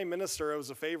who the prime minister owes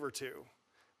a favor to.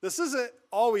 This isn't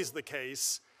always the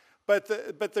case. But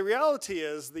the reality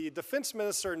is the defense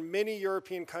minister in many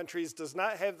European countries does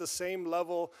not have the same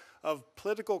level of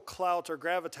political clout or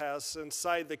gravitas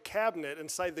inside the cabinet,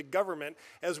 inside the government,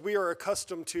 as we are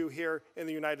accustomed to here in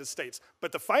the United States.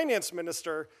 But the finance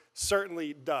minister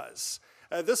certainly does.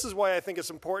 This is why I think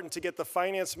it's important to get the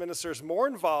finance ministers more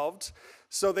involved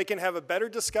so they can have a better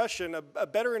discussion, a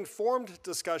better informed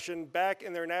discussion back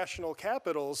in their national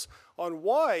capitals on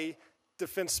why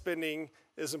defense spending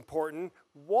is important,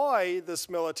 why this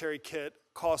military kit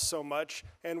costs so much,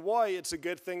 and why it's a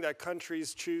good thing that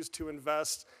countries choose to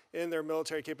invest in their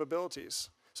military capabilities.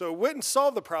 So it wouldn't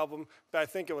solve the problem, but I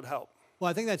think it would help. Well,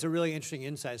 I think that's a really interesting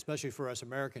insight, especially for us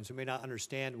Americans who may not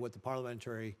understand what the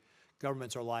parliamentary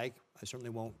governments are like. I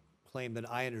certainly won't claim that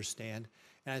I understand.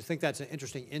 And I think that's an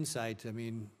interesting insight. I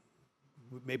mean,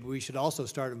 maybe we should also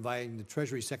start inviting the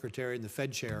Treasury Secretary and the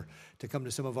Fed Chair to come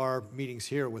to some of our meetings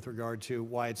here with regard to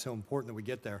why it's so important that we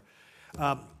get there.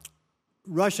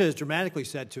 Russia is dramatically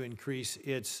set to increase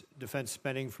its defense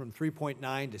spending from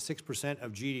 3.9 to 6%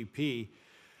 of GDP.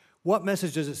 What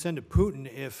message does it send to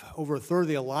Putin if over a third of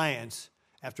the alliance,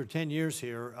 after 10 years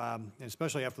here, and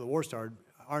especially after the war started,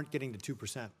 aren't getting to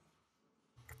 2%?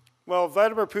 Well,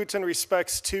 Vladimir Putin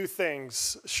respects two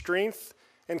things: strength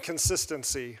and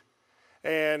consistency.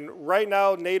 And right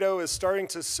now, NATO is starting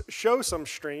to show some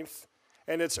strength,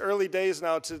 and it's early days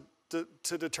now to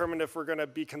determine if we're going to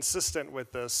be consistent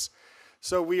with this.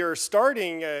 So we are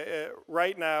starting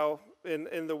right now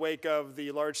in the wake of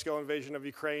the large-scale invasion of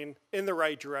Ukraine in the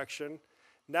right direction.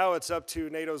 Now it's up to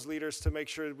NATO's leaders to make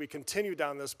sure that we continue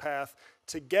down this path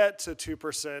to get to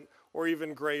 2% or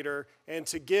even greater, and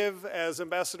to give, as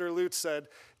Ambassador Lutz said,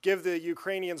 give the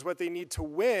Ukrainians what they need to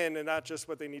win and not just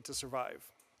what they need to survive.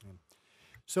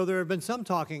 So there have been some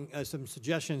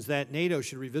suggestions that NATO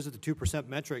should revisit the 2%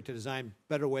 metric to design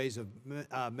better ways of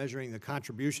measuring the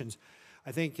contributions.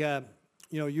 I think,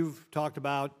 you've talked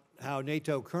about how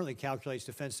NATO currently calculates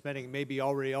defense spending may be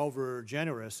already over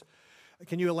generous.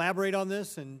 Can you elaborate on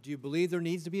this? And do you believe there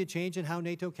needs to be a change in how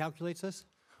NATO calculates this?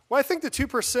 Well, I think the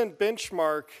 2%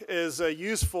 benchmark is a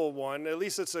useful one. At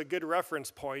least it's a good reference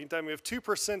point. I mean, if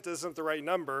 2% isn't the right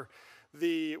number,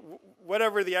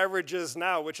 whatever the average is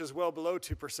now, which is well below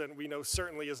 2%, we know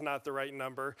certainly is not the right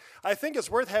number. I think it's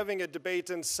worth having a debate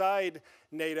inside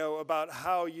NATO about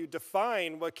how you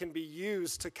define what can be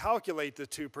used to calculate the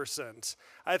 2%.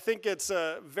 I think it's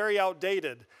very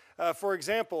outdated. For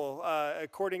example,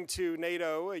 according to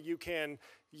NATO, you can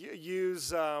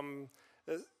use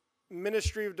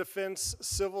Ministry of Defense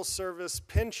civil service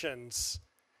pensions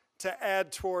to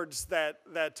add towards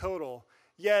that total.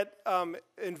 Yet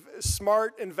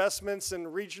smart investments in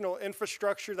regional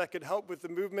infrastructure that could help with the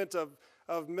movement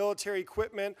of military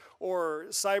equipment or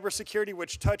cybersecurity,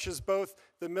 which touches both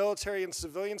the military and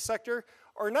civilian sector,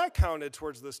 are not counted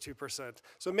towards this 2%.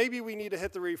 So maybe we need to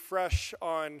hit the refresh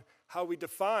on how we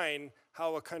define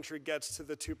how a country gets to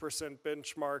the 2%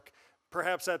 benchmark.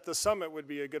 Perhaps at the summit would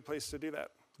be a good place to do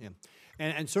that. Yeah,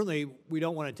 and certainly we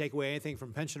don't want to take away anything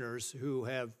from pensioners who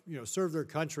have served their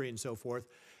country and so forth.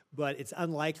 But it's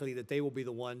unlikely that they will be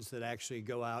the ones that actually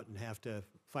go out and have to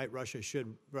fight Russia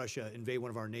should Russia invade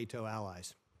one of our NATO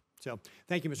allies. So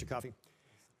thank you, Mr. Coffey.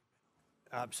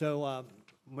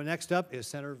 Next up is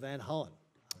Senator Van Hollen.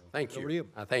 Thank you. Over to you.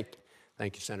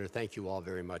 Thank you, Senator. Thank you all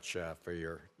very much for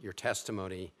your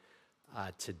testimony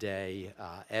today.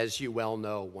 As you well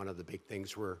know, one of the big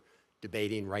things we're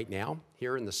debating right now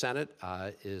here in the Senate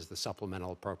is the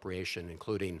supplemental appropriation,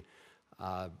 including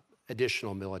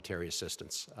additional military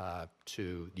assistance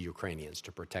to the Ukrainians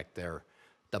to protect their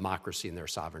democracy and their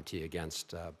sovereignty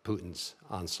against Putin's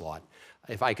onslaught.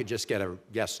 If I could just get a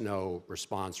yes-no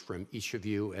response from each of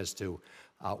you as to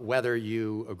whether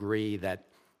you agree that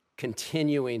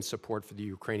continuing support for the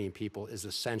Ukrainian people is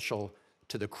essential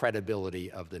to the credibility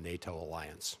of the NATO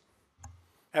alliance.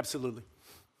 Absolutely.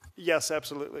 Yes,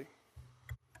 absolutely.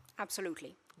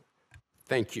 Absolutely.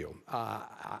 Thank you.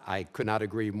 I could not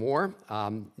agree more.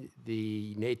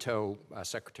 The NATO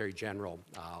Secretary General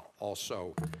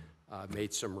also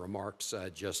made some remarks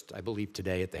just, I believe,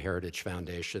 today at the Heritage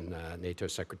Foundation, NATO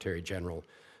Secretary General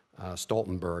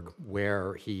Stoltenberg,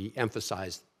 where he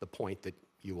emphasized the point that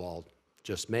you all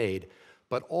just made,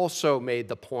 but also made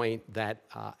the point that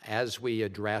as we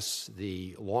address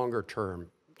the longer-term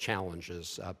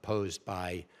challenges posed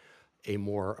by a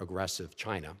more aggressive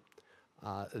China,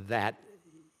 that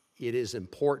it is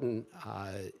important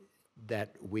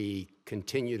that we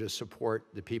continue to support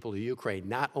the people of Ukraine,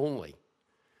 not only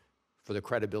for the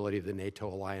credibility of the NATO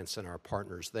alliance and our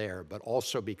partners there, but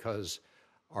also because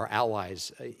our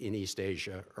allies in East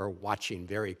Asia are watching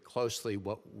very closely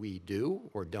what we do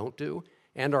or don't do,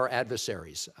 and our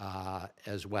adversaries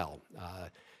as well.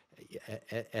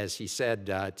 As he said,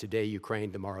 today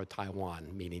Ukraine, tomorrow Taiwan,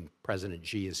 meaning President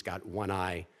Xi has got one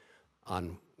eye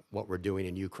on what we're doing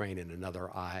in Ukraine and another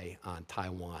eye on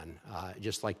Taiwan. I'd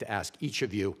just like to ask each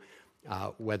of you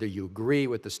whether you agree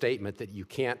with the statement that you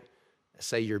can't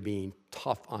say you're being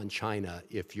tough on China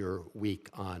if you're weak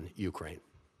on Ukraine.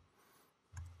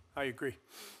 I agree.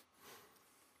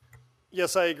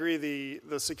 Yes, I agree.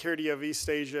 The security of East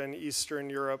Asia and Eastern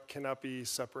Europe cannot be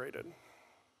separated.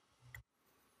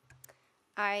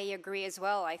 I agree as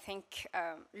well. I think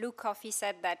Luke Coffey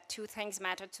said that two things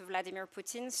matter to Vladimir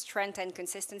Putin, strength and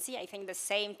consistency. I think the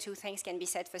same two things can be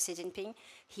said for Xi Jinping.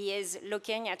 He is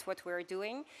looking at what we're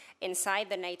doing inside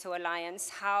the NATO alliance,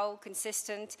 how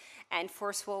consistent and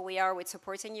forceful we are with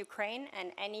supporting Ukraine,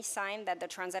 and any sign that the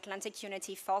transatlantic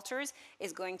unity falters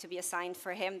is going to be a sign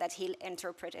for him that he'll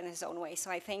interpret in his own way. So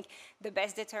I think the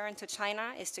best deterrent to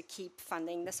China is to keep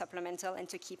funding the supplemental and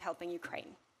to keep helping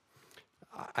Ukraine.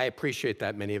 I appreciate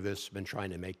that. Many of us have been trying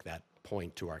to make that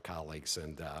point to our colleagues,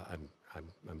 and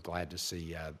I'm glad to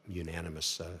see a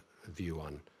unanimous view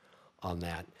on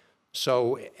that.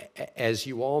 So, as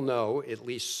you all know, at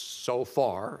least so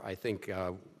far, I think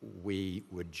we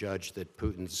would judge that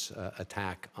Putin's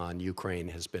attack on Ukraine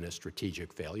has been a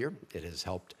strategic failure. It has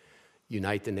helped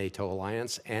unite the NATO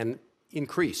alliance and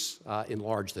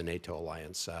enlarge the NATO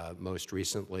alliance. Most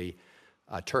recently,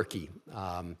 Turkey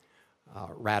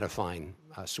ratifying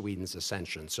Sweden's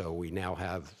accession. So we now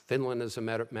have Finland as a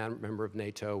member of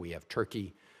NATO. We have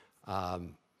Turkey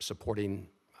supporting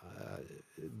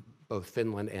both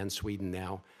Finland and Sweden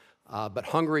now. But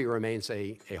Hungary remains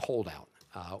a holdout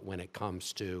when it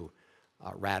comes to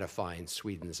ratifying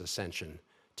Sweden's accession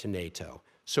to NATO.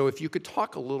 So if you could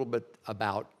talk a little bit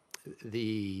about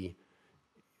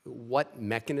what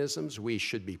mechanisms we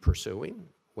should be pursuing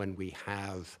when we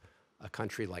have a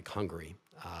country like Hungary,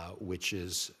 which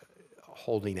is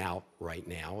holding out right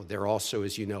now. They're also,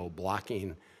 as you know,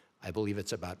 blocking, I believe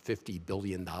it's about $50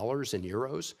 billion in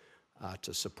euros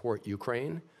to support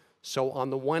Ukraine. So on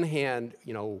the one hand,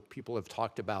 you know, people have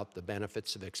talked about the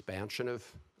benefits of expansion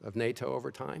of NATO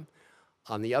over time.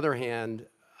 On the other hand,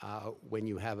 when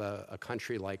you have a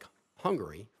country like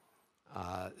Hungary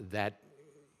that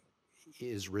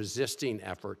is resisting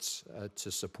efforts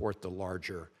to support the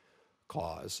larger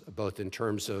cause, both in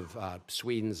terms of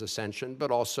Sweden's accession,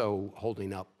 but also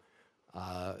holding up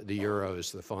the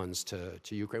euros, the funds to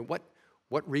Ukraine.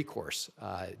 What recourse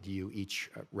do you each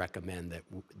recommend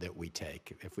that we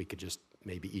take? If we could just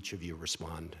maybe each of you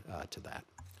respond to that.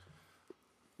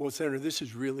 Well, Senator, this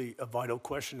is really a vital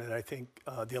question that I think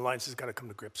the alliance has got to come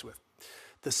to grips with.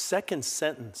 The second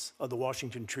sentence of the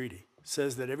Washington Treaty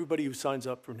says that everybody who signs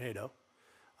up for NATO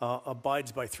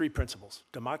abides by three principles: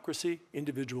 democracy,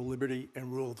 individual liberty,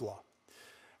 and rule of law.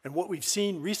 And what we've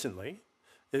seen recently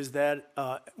is that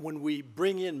when we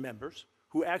bring in members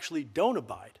who actually don't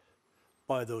abide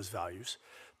by those values,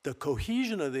 the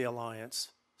cohesion of the alliance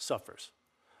suffers.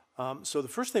 So the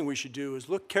first thing we should do is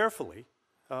look carefully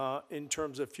in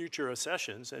terms of future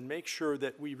accessions and make sure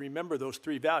that we remember those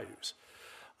three values.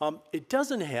 It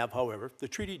doesn't have, however, the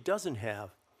treaty doesn't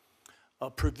have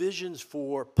provisions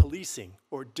for policing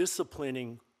or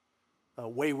disciplining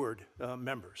wayward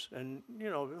members. And, you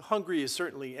know, Hungary is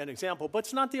certainly an example, but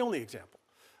it's not the only example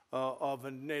of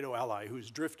a NATO ally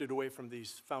who's drifted away from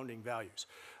these founding values.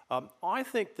 I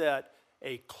think that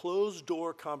a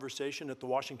closed-door conversation at the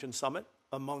Washington summit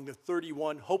among the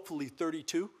 31, hopefully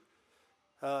 32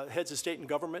 heads of state and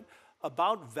government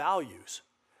about values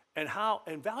and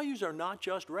values are not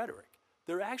just rhetoric.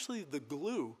 They're actually the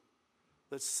glue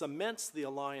that cements the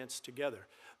alliance together.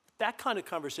 That kind of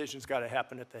conversation's got to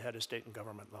happen at the head of state and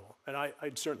government level. And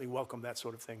I'd certainly welcome that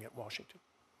sort of thing at Washington.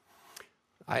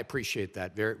 I appreciate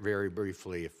that. Very, very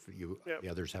briefly, if the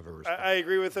others have a response. I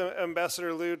agree with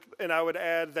Ambassador Lute, and I would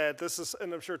add that this is,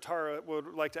 and I'm sure Tara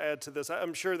would like to add to this,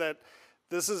 I'm sure that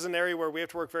this is an area where we have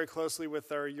to work very closely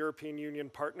with our European Union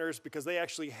partners because they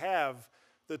actually have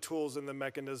the tools and the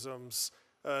mechanisms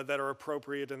that are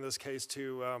appropriate in this case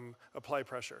to apply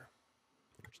pressure.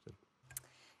 Understood.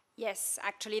 Yes,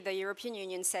 actually the European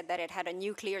Union said that it had a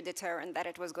nuclear deterrent that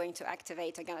it was going to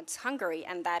activate against Hungary,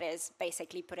 and that is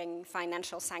basically putting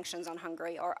financial sanctions on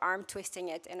Hungary or arm twisting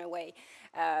it in a way,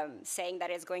 saying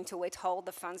that it's going to withhold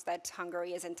the funds that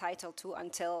Hungary is entitled to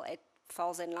until it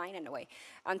falls in line in a way.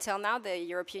 Until now, the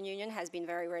European Union has been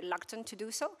very reluctant to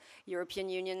do so. European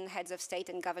Union heads of state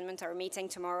and government are meeting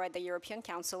tomorrow at the European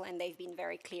Council, and they've been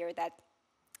very clear that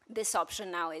this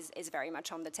option now is very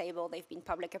much on the table. They've been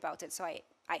public about it, so I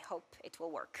hope it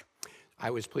will work. I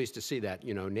was pleased to see that.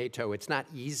 You know, NATO, it's not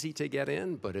easy to get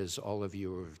in, but as all of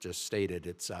you have just stated,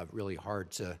 it's really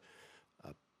hard to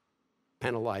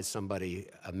penalize somebody,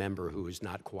 a member who is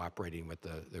not cooperating with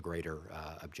the greater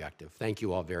objective. Thank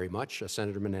you all very much.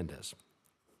 Senator Menendez.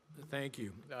 Thank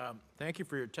you. Thank you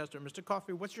for your testimony. Mr.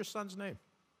 Coffey, what's your son's name?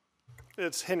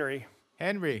 It's Henry.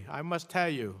 Henry, I must tell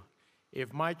you,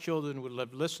 if my children would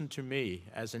have listened to me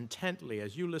as intently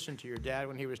as you listened to your dad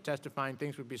when he was testifying,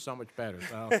 things would be so much better.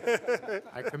 So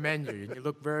I commend you. You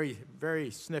look very,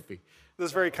 very sniffy.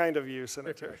 That's very kind of you,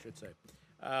 Senator. I should say.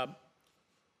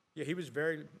 Yeah, he was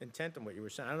very intent on what you were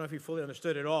saying. I don't know if he fully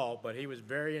understood it all, but he was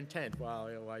very intent while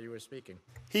you were speaking.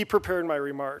 He prepared my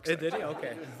remarks. Did he?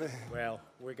 Okay. Well,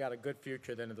 we got a good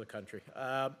future then in the country.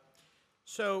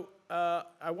 So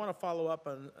I want to follow up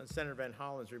on Senator Van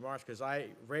Hollen's remarks because I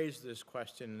raised this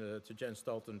question to Jens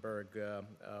Stoltenberg a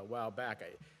while back.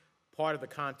 Part of the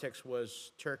context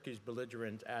was Turkey's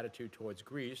belligerent attitude towards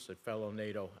Greece, a fellow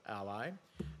NATO ally,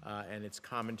 and its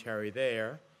commentary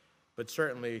there, but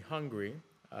certainly Hungary,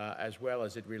 as well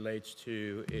as it relates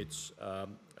to its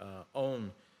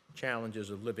own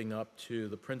challenges of living up to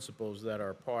the principles that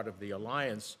are part of the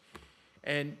alliance.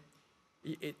 And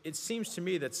it seems to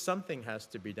me that something has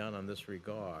to be done on this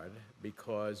regard,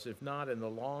 because if not in the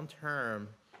long term,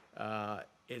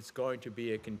 it's going to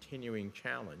be a continuing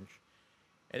challenge.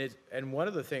 And one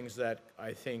of the things that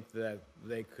I think that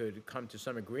they could come to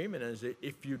some agreement is that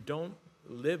if you don't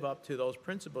live up to those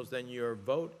principles, then your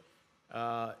vote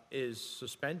is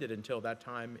suspended until that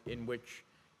time in which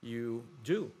you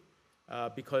do.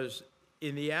 Because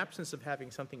in the absence of having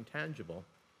something tangible,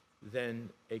 then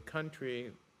a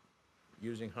country,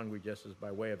 using Hungary just as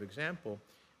by way of example,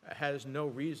 has no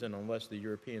reason, unless the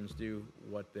Europeans do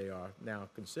what they are now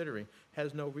considering,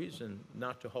 has no reason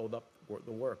not to hold up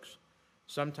the works.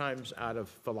 Sometimes out of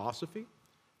philosophy,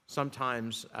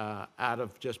 sometimes out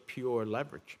of just pure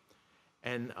leverage.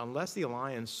 And unless the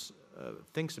alliance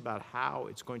thinks about how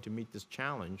it's going to meet this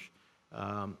challenge,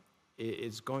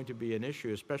 it's going to be an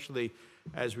issue, especially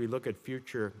as we look at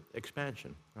future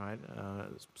expansion, right?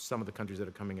 Some of the countries that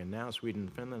are coming in now, Sweden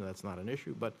and Finland, that's not an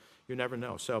issue, but you never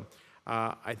know. So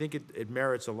I think it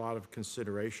merits a lot of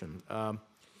consideration. I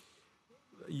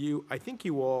think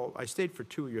you all, I stayed for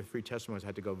 2 of your 3 testimonies, I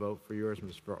had to go vote for yours,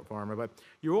 Mr. Farmer, but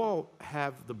you all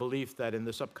have the belief that in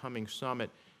this upcoming summit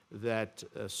that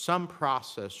some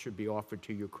process should be offered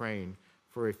to Ukraine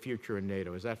for a future in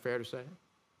NATO. Is that fair to say?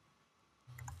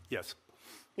 Yes.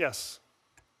 Yes.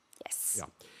 Yes. Yeah.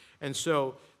 And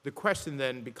so the question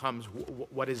then becomes,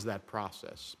 what is that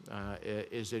process?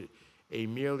 Is it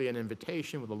merely an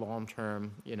invitation with a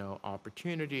long-term,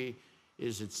 opportunity?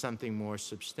 Is it something more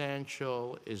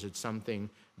substantial? Is it something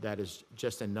that is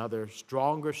just another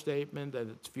stronger statement that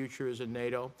its future is in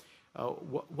NATO?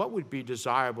 What would be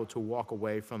desirable to walk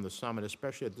away from the summit,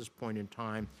 especially at this point in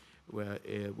time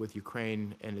with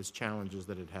Ukraine and its challenges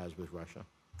that it has with Russia?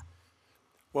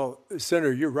 Well,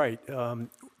 Senator, you're right.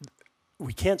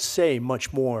 We can't say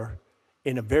much more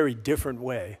in a very different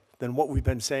way than what we've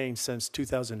been saying since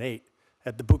 2008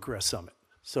 at the Bucharest summit.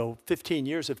 So 15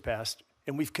 years have passed,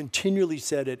 and we've continually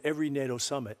said at every NATO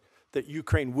summit that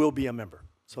Ukraine will be a member.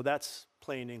 So that's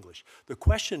plain English. The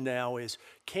question now is,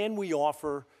 can we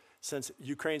offer, since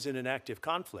Ukraine's in an active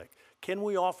conflict, can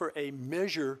we offer a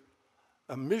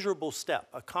measurable step,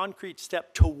 a concrete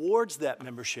step towards that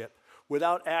membership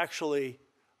without actually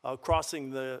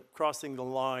crossing the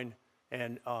line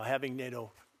and having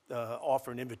NATO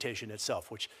offer an invitation itself,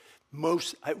 which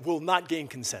will not gain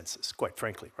consensus, quite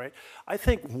frankly, right? I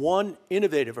think one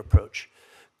innovative approach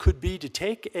could be to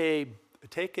take a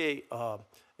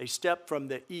step from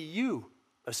the EU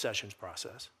accessions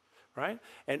process, right,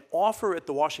 and offer at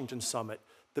the Washington summit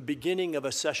the beginning of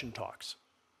accession talks,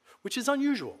 which is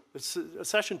unusual.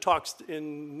 Accession talks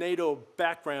in NATO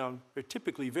background are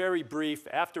typically very brief,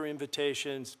 after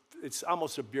invitations. It's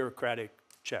almost a bureaucratic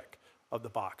check of the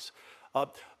box.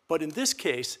 But in this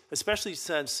case, especially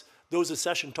since those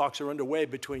accession talks are underway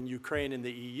between Ukraine and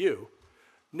the EU,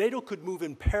 NATO could move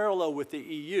in parallel with the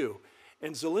EU,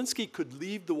 and Zelensky could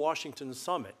leave the Washington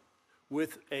summit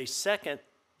with a second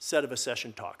set of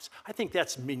accession talks. I think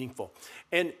that's meaningful.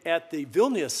 And at the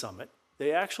Vilnius summit,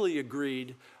 they actually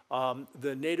agreed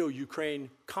the NATO-Ukraine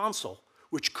Council,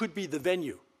 which could be the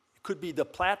venue, could be the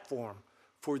platform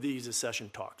for these accession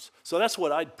talks. So that's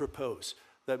what I'd propose,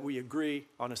 that we agree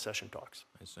on accession talks.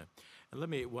 I see.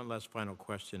 And one last final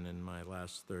question in my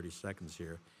last 30 seconds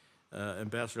here.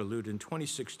 Ambassador Lute, in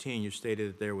 2016, you stated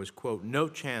that there was, quote, no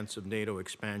chance of NATO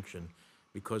expansion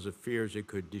because of fears it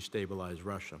could destabilize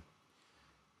Russia.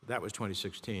 That was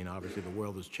 2016. Obviously, the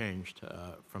world has changed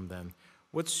from then.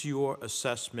 What's your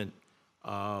assessment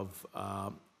of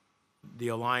the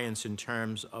alliance in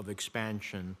terms of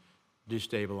expansion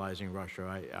destabilizing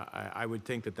Russia? I would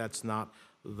think that that's not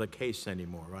the case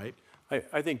anymore, right?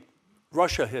 I think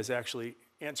Russia has actually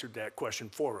answered that question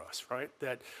for us, right?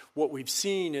 That what we've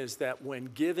seen is that when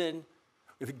given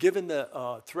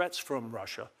the threats from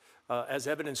Russia, as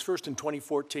evidenced first in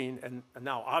 2014 and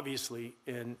now obviously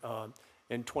in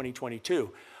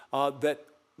 2022,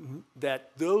 that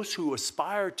those who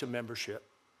aspire to membership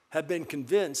have been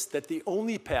convinced that the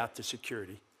only path to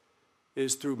security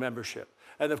is through membership.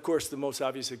 And of course, the most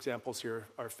obvious examples here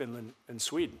are Finland and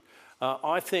Sweden.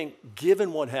 I think,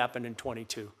 given what happened in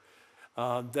 22,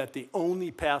 that the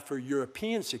only path for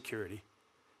European security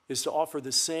is to offer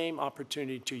the same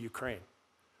opportunity to Ukraine.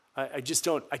 I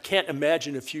can't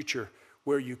imagine a future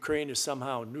where Ukraine is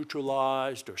somehow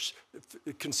neutralized or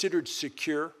considered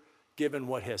secure given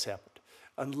what has happened,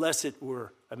 unless it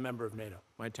were a member of NATO.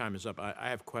 My time is up.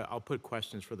 I'll put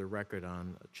questions for the record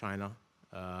on China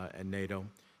and NATO,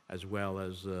 as well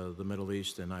as the Middle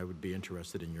East, and I would be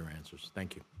interested in your answers.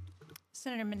 Thank you.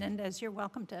 Senator Menendez, you're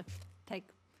welcome to take,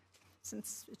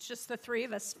 since it's just the three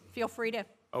of us, feel free to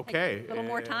take a little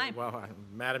more time. Well,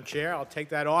 Madam Chair, I'll take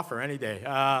that offer any day.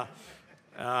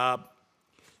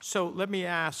 So let me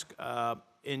ask,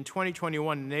 in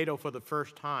 2021, NATO for the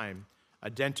first time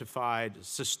identified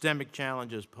systemic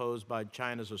challenges posed by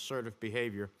China's assertive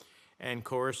behavior and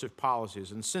coercive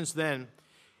policies. And since then,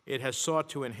 it has sought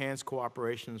to enhance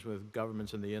cooperations with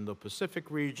governments in the Indo-Pacific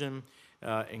region,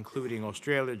 including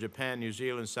Australia, Japan, New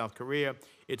Zealand, South Korea.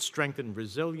 It strengthened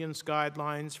resilience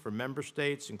guidelines for member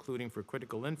states, including for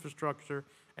critical infrastructure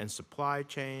and supply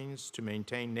chains to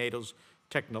maintain NATO's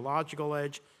technological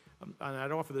edge. And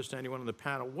I'd offer this to anyone on the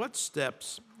panel. What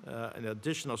steps and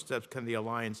additional steps can the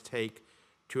alliance take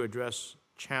to address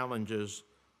challenges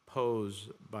posed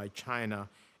by China?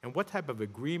 And what type of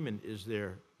agreement is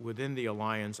there within the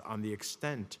alliance on the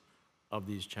extent of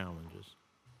these challenges?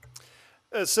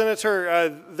 Senator,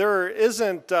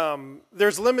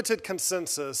 there's limited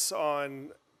consensus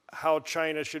on how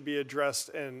China should be addressed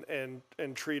and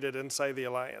treated inside the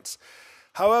alliance.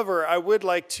 However, I would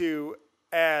like to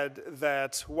add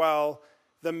that while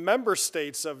the member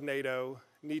states of NATO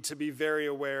need to be very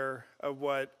aware of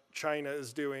what China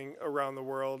is doing around the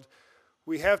world,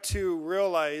 we have to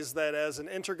realize that as an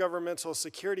intergovernmental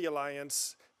security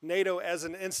alliance, NATO as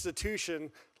an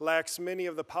institution lacks many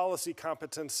of the policy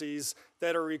competencies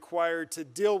that are required to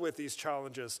deal with these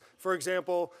challenges. For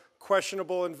example,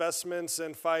 questionable investments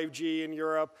in 5G in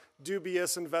Europe,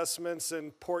 dubious investments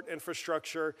in port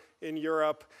infrastructure in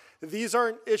Europe. These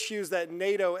aren't issues that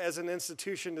NATO as an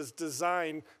institution is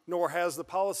designed nor has the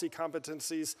policy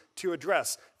competencies to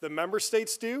address. The member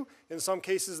states do, in some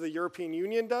cases the European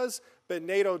Union does, but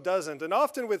NATO doesn't. And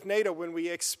often with NATO, when we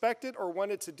expect it or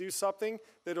want it to do something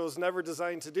that it was never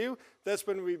designed to do, that's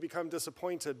when we become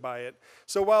disappointed by it.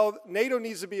 So while NATO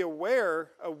needs to be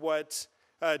aware of what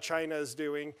China is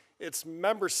doing, its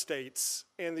member states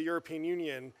and the European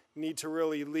Union need to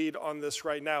really lead on this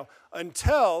right now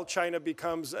until China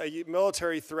becomes a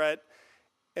military threat,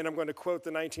 and I'm going to quote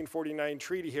the 1949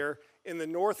 treaty here, in the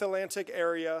North Atlantic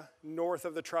area north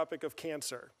of the Tropic of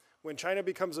Cancer. When China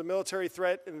becomes a military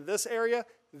threat in this area,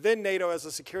 then NATO as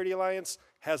a security alliance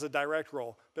has a direct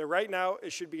role. But right now,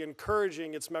 it should be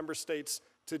encouraging its member states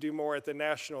to do more at the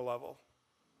national level.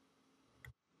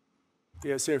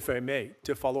 Yes, if I may,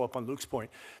 to follow up on Luke's point,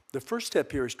 the first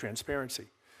step here is transparency.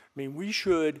 I mean, we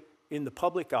should, in the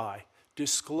public eye,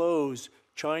 disclose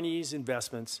Chinese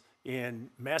investments in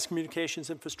mass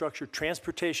communications infrastructure,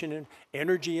 transportation, and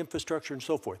energy infrastructure, and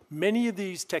so forth. Many of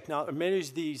these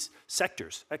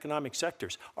sectors, economic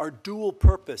sectors, are dual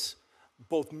purpose,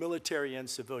 both military and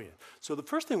civilian. So the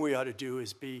first thing we ought to do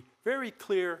is be very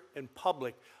clear and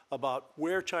public about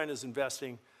where China's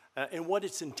investing and what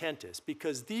its intent is,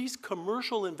 because these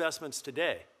commercial investments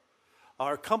today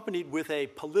are accompanied with a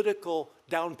political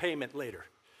down payment later.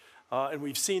 And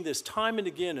we've seen this time and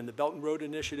again in the Belt and Road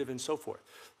Initiative and so forth,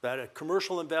 that a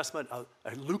commercial investment, a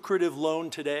lucrative loan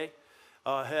today,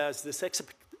 has this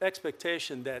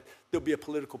expectation that there'll be a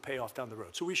political payoff down the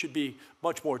road. So we should be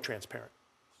much more transparent.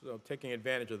 So taking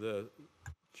advantage of the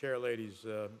chair lady's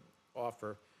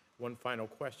offer, one final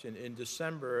question. In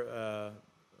December,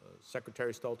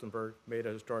 Secretary Stoltenberg made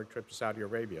a historic trip to Saudi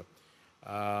Arabia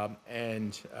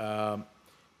and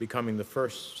becoming the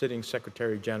first sitting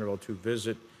Secretary General to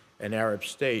visit an Arab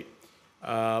state.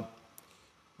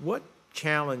 What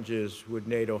challenges would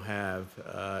NATO have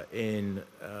in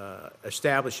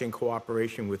establishing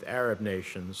cooperation with Arab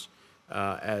nations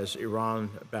as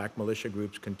Iran-backed militia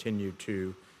groups continue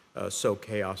to sow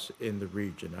chaos in the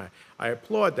region? I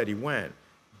applaud that he went,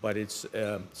 but it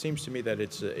seems to me that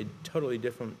it's a totally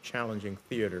different, challenging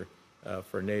theater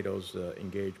for NATO's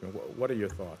engagement. What are your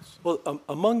thoughts? Well,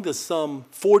 among the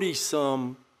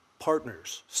 40-some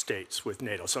partners states with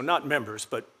NATO, so not members,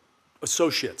 but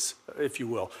associates, if you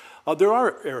will, there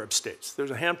are Arab states. There's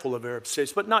a handful of Arab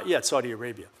states, but not yet Saudi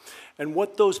Arabia. And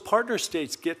what those partner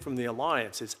states get from the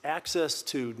alliance is access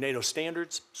to NATO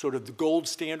standards, sort of the gold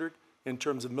standard in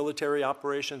terms of military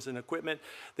operations and equipment.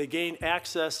 They gain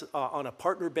access on a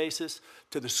partner basis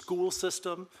to the school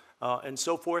system and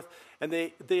so forth. And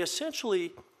they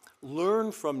essentially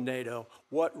learn from NATO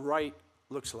what right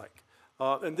looks like.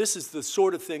 And this is the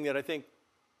sort of thing that I think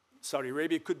Saudi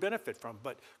Arabia could benefit from,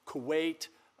 but Kuwait,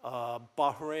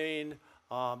 Bahrain,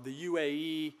 the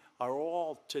UAE are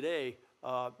all today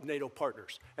NATO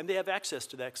partners, and they have access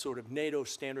to that sort of NATO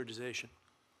standardization.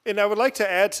 And I would like to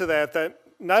add to that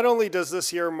not only does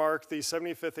this year mark the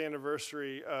 75th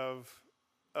anniversary of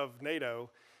NATO,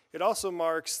 it also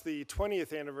marks the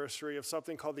 20th anniversary of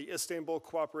something called the Istanbul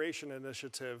Cooperation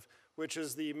Initiative, which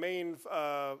is the main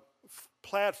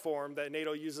platform that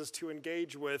NATO uses to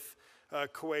engage with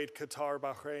Kuwait, Qatar,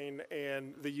 Bahrain,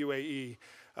 and the UAE.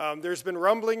 There's been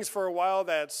rumblings for a while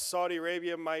that Saudi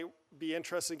Arabia might be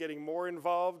interested in getting more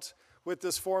involved with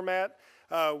this format.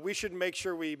 We should make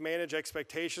sure we manage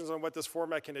expectations on what this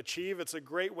format can achieve. It's a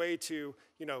great way to,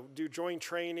 do joint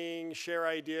training, share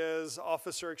ideas,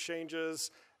 officer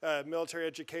exchanges, military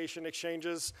education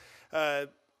exchanges.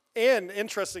 And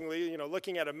interestingly,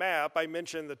 looking at a map, I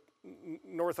mentioned the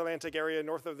North Atlantic area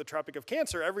north of the Tropic of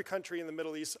Cancer. Every country in the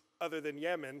Middle East other than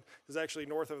Yemen is actually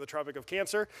north of the Tropic of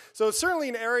Cancer. So it's certainly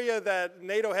an area that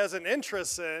NATO has an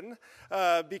interest in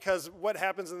because what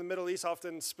happens in the Middle East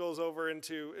often spills over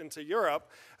into Europe.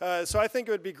 So I think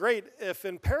it would be great if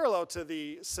in parallel to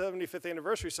the 75th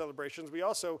anniversary celebrations, we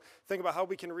also think about how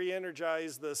we can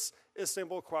re-energize this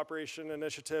Istanbul Cooperation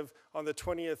Initiative on the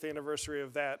 20th anniversary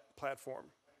of that platform.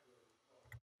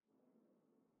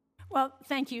 Well,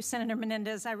 thank you, Senator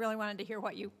Menendez. I really wanted to hear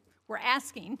what you were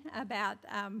asking about,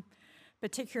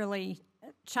 particularly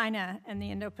China and the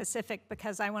Indo-Pacific,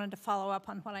 because I wanted to follow up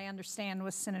on what I understand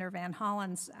was Senator Van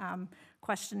Hollen's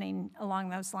questioning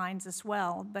along those lines as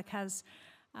well, because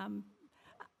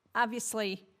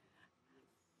obviously,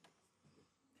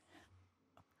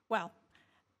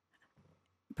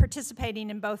 participating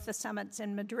in both the summits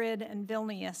in Madrid and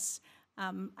Vilnius,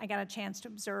 I got a chance to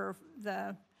observe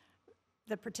the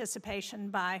participation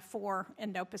by 4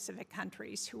 Indo-Pacific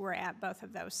countries who were at both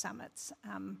of those summits.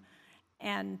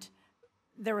 And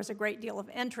there was a great deal of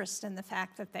interest in the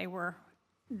fact that they were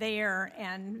there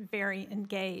and very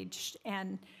engaged.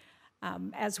 And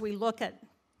as we look at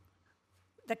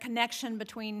the connection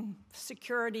between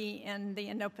security in the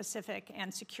Indo-Pacific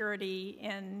and security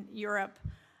in Europe,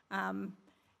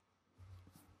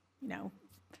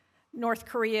 North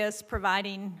Korea is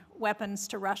providing weapons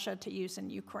to Russia to use in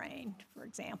Ukraine, for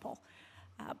example.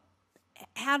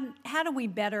 How do we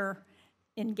better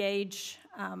engage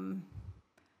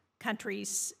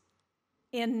countries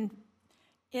in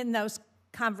those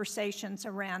conversations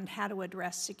around how to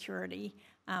address security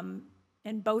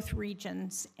in both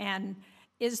regions? And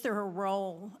is there a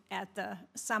role at the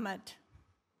summit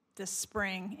this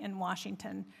spring in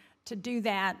Washington to do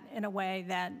that in a way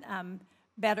that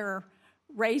better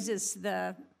raises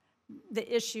the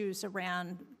issues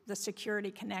around the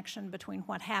security connection between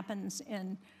what happens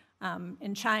in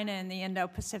China and the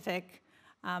Indo-Pacific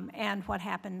and what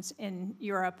happens in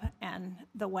Europe and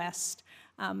the West?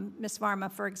 Ms.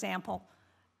 Varma, for example,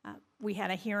 we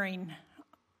had a hearing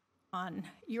on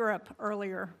Europe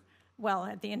earlier,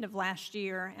 at the end of last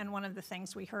year, and one of the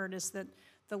things we heard is that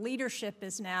the leadership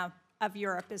of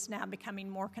Europe is now becoming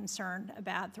more concerned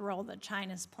about the role that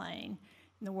China's playing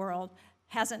in the world.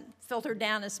 Hasn't filtered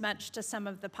down as much to some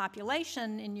of the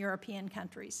population in European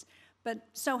countries.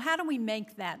 So how do we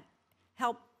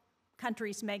help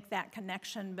countries make that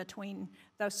connection between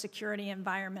those security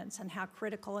environments and how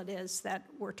critical it is that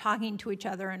we're talking to each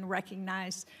other and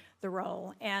recognize the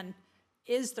role? And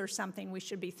is there something we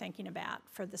should be thinking about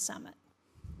for the summit?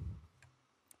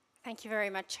 Thank you very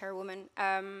much, Chairwoman.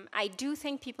 I do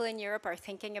think people in Europe are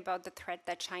thinking about the threat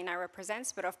that China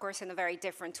represents, but of course in a very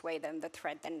different way than the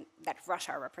threat that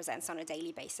Russia represents on a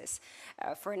daily basis.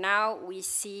 For now, we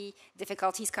see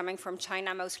difficulties coming from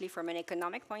China, mostly from an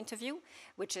economic point of view,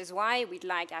 which is why we'd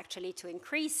like actually to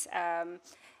increase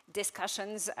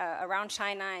discussions around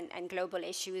China and global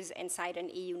issues inside an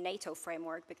EU-NATO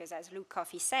framework, because as Luke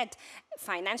Coffey said,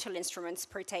 financial instruments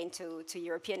pertain to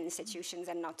European institutions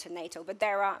and not to NATO. But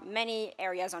there are many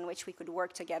areas on which we could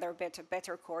work together to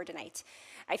better coordinate.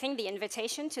 I think the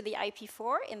invitation to the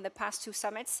IP4 in the past 2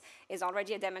 summits is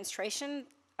already a demonstration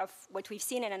of what we've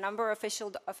seen in a number of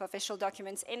official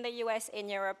documents in the US, in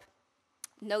Europe,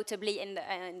 notably in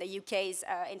the UK's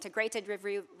integrated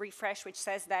review refresh, which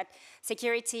says that the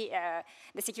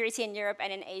security in Europe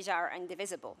and in Asia are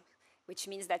indivisible, which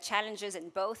means that challenges in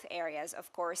both areas,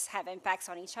 of course, have impacts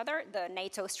on each other. The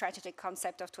NATO strategic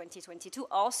concept of 2022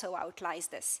 also outlines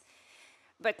this.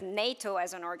 But NATO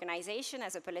as an organization,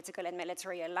 as a political and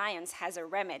military alliance, has a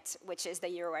remit, which is the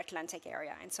Euro-Atlantic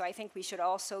area. And so I think we should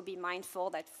also be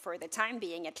mindful that for the time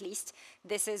being, at least,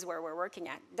 this is where we're working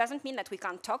at. Doesn't mean that we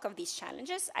can't talk of these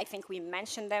challenges. I think we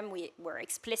mentioned them. We were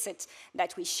explicit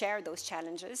that we share those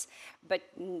challenges. But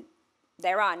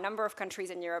there are a number of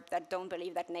countries in Europe that don't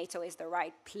believe that NATO is the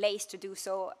right place to do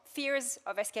so. Fears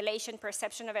of escalation,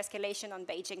 perception of escalation on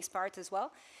Beijing's part as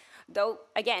well. Though,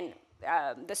 again,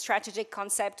 the strategic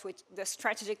concept and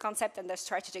the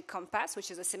strategic compass,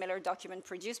 which is a similar document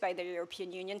produced by the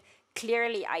European Union,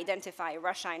 clearly identify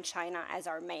Russia and China as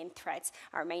our main threats,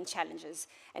 our main challenges.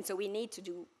 And so we need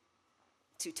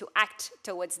to act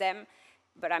towards them,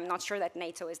 but I'm not sure that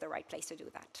NATO is the right place to do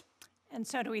that. And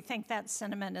so do we think that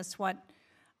sentiment is what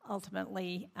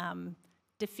ultimately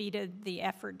defeated the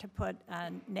effort to put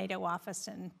a NATO office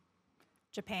in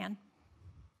Japan?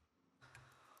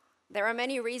 There are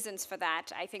many reasons for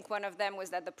that. I think one of them was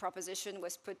that the proposition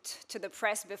was put to the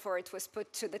press before it was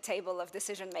put to the table of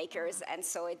decision makers, and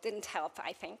so it didn't help,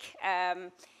 I think.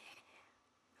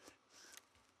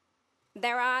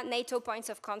 There are NATO points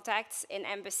of contacts in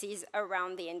embassies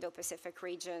around the Indo-Pacific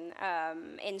region.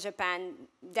 In Japan,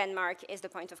 Denmark is the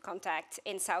point of contact.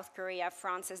 In South Korea,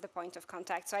 France is the point of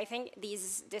contact. So I think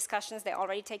these discussions, they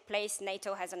already take place.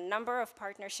 NATO has a number of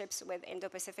partnerships with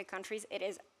Indo-Pacific countries. It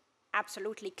is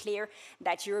absolutely clear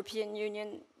that the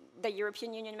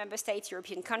European Union member states,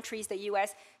 European countries, the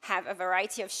US, have a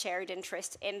variety of shared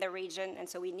interests in the region, and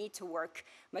so we need to work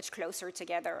much closer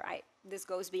together. This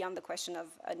goes beyond the question of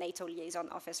a NATO liaison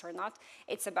office or not.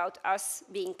 It's about us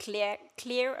being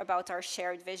clear about our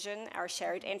shared vision, our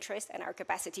shared interest, and our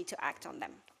capacity to act on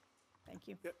them. Thank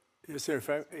you. Yes,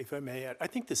 sir, if I may add, I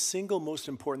think the single most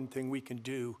important thing we can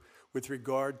do with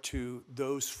regard to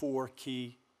those 4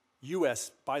 key U.S.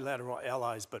 bilateral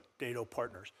allies, but NATO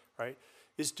partners, right,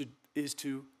 is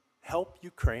to help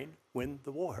Ukraine win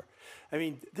the war. I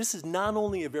mean, this is not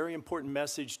only a very important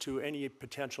message to any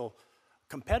potential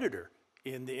competitor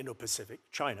in the Indo-Pacific,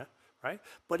 China, right,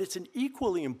 but it's an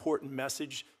equally important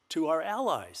message to our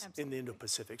allies in the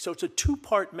Indo-Pacific. So it's a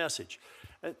 2-part message.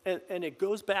 And it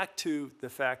goes back to the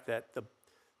fact that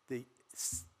the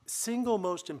single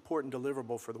most important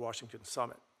deliverable for the Washington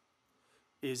Summit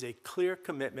is a clear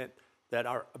commitment that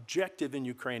our objective in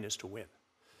Ukraine is to win.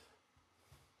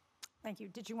 Thank you.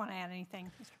 Did you want to add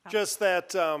anything, Mr. Powell? Just that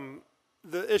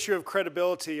the issue of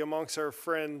credibility amongst our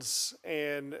friends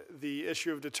and the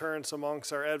issue of deterrence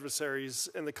amongst our adversaries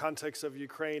in the context of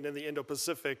Ukraine and the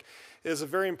Indo-Pacific is a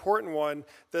very important one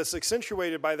that's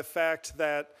accentuated by the fact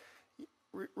that,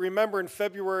 remember in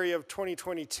February of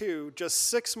 2022, just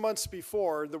 6 months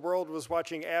before, the world was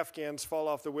watching Afghans fall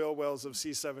off the wheel wells of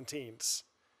C-17s.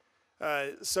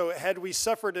 So had we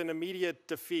suffered an immediate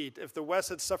defeat, if the West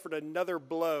had suffered another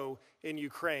blow in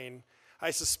Ukraine,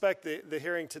 I suspect the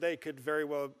hearing today could very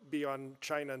well be on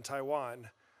China and Taiwan,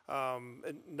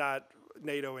 and not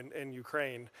NATO and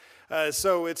Ukraine.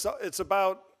 So it's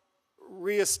about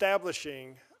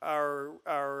reestablishing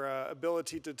our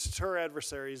ability to deter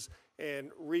adversaries and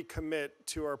recommit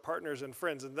to our partners and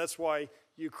friends. And that's why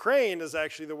Ukraine is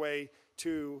actually the way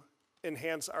to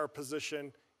enhance our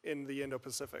position in the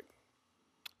Indo-Pacific.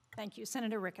 Thank you.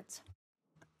 Senator Ricketts.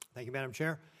 Thank you, Madam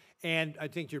Chair. And I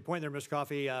think to your point there, Mr.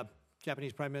 Coffey,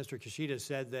 Japanese Prime Minister Kishida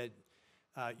said that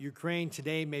Ukraine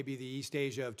today may be the East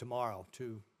Asia of tomorrow.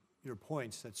 To your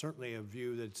points, that's certainly a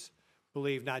view that's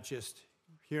believed not just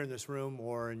here in this room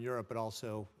or in Europe, but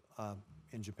also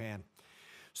in Japan.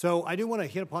 So I do want to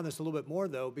hit upon this a little bit more,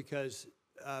 though, because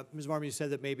Ms. Varmy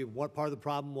said that maybe one part of the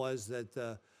problem was that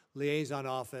the liaison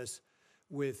office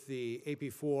with the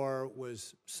AP4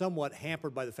 was somewhat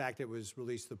hampered by the fact it was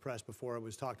released to the press before it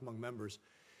was talked among members.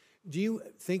 Do you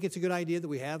think it's a good idea that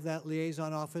we have that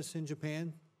liaison office in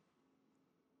Japan?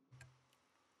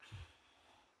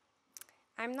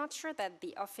 I'm not sure that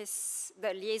the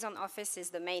liaison office is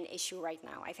the main issue right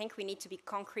now. I think we need to be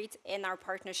concrete in our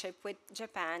partnership with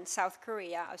Japan, South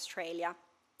Korea, Australia,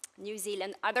 New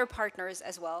Zealand, other partners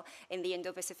as well in the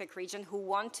Indo-Pacific region who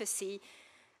want to see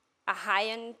a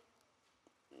high-end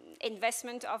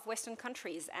investment of Western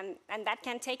countries. And that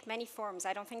can take many forms.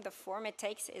 I don't think the form it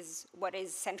takes is what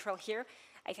is central here.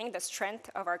 I think the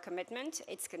strength of our commitment,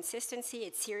 its consistency,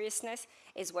 its seriousness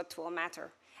is what will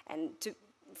matter. And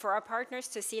for our partners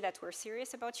to see that we're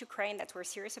serious about Ukraine, that we're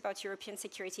serious about European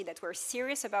security, that we're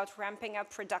serious about ramping up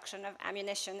production of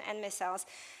ammunition and missiles,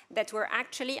 that we're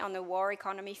actually on a war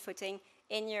economy footing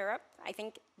in Europe, I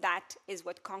think that is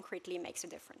what concretely makes a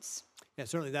difference. Yeah,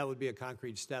 certainly that would be a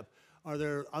concrete step. Are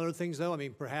there other things, though? I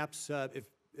mean, perhaps if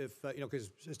you know,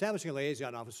 because establishing a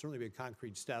liaison office certainly be a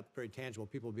concrete step, very tangible,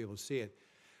 people will be able to see it.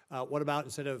 What about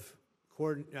instead of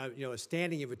you know, a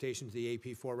standing invitation to the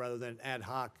AP4 rather than ad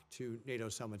hoc to NATO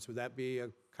summits? Would that be a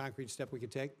concrete step we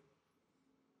could take?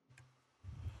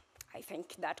 I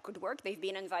think that could work. They've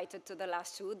been invited to the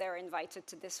last two. They're invited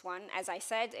to this one. As I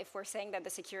said, if we're saying that the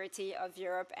security of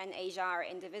Europe and Asia are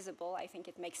indivisible, I think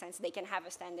it makes sense they can have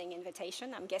a standing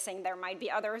invitation. I'm guessing there might be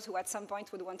others who at some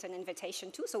point would want an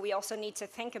invitation too. So we also need to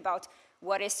think about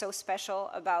what is so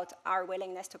special about our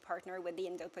willingness to partner with the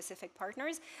Indo-Pacific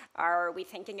partners. Are we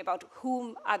thinking about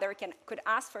whom other could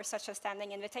ask for such a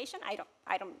standing invitation?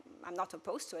 I'm not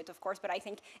opposed to it, of course, but I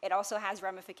think it also has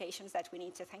ramifications that we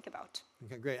need to think about.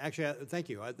 Okay, great. Actually, thank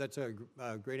you. That's a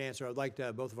great answer. I'd like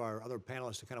both of our other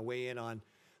panelists to kind of weigh in on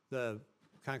the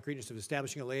concreteness of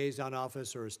establishing a liaison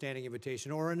office or a standing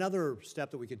invitation or another step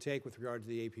that we could take with regard to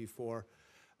the AP4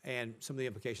 and some of the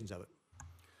implications of it.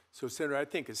 So, Senator, I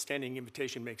think a standing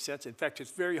invitation makes sense. In fact,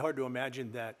 it's very hard to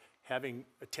imagine that having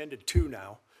attended two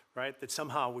now, right, that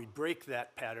somehow we break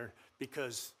that pattern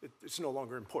because it's no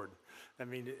longer important. I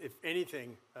mean, if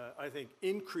anything, I think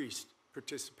increased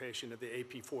participation of the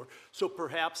AP4. So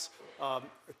perhaps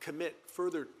commit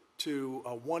further to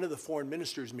one of the foreign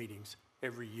ministers' meetings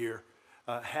every year,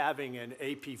 having an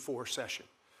AP4 session,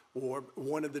 or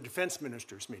one of the defense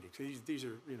ministers' meetings. These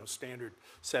are, you know, standard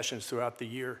sessions throughout the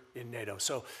year in NATO.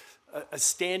 So a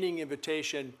standing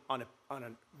invitation on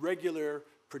a regular,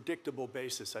 predictable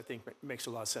basis, I think makes a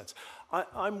lot of sense.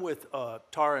 I'm with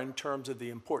Tara in terms of the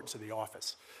importance of the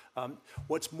office.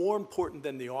 What's more important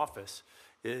than the office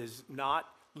is not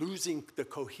losing the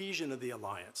cohesion of the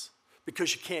alliance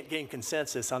because you can't gain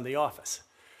consensus on the office.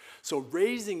 So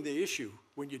raising the issue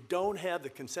when you don't have the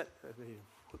consent, I mean,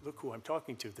 look who I'm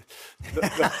talking to,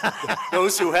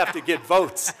 those who have to get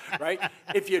votes, right?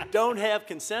 If you don't have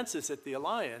consensus at the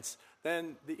alliance,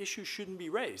 then the issue shouldn't be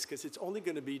raised because it's only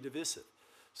going to be divisive.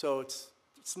 So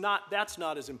that's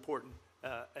not as important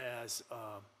as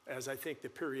I think the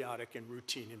periodic and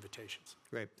routine invitations.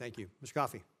 Great, thank you. Mr.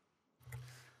 Coffey.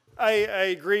 I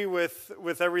agree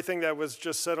with everything that was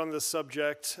just said on this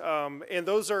subject, and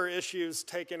those are issues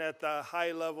taken at the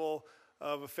high level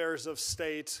of affairs of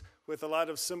state with a lot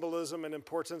of symbolism and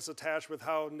importance attached with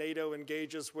how NATO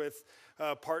engages with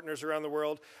partners around the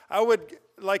world. I would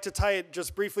like to tie it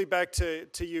just briefly back to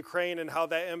Ukraine and how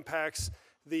that impacts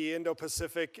the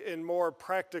Indo-Pacific in more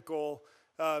practical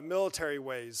military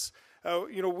ways.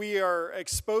 You know, we are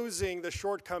exposing the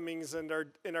shortcomings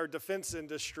in our defense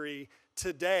industry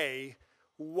today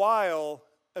while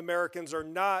Americans are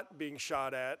not being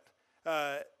shot at.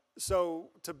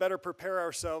 So to better prepare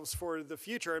ourselves for the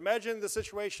future. Imagine the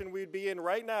situation we'd be in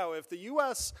right now if the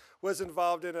U.S. was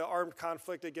involved in an armed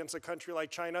conflict against a country like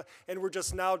China, and we're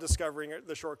just now discovering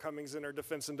the shortcomings in our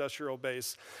defense industrial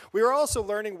base. We are also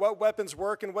learning what weapons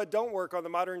work and what don't work on the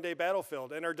modern day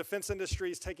battlefield, and our defense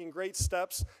industry is taking great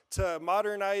steps to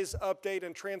modernize, update,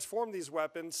 and transform these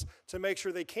weapons to make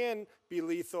sure they can be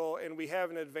lethal and we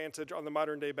have an advantage on the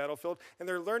modern day battlefield, and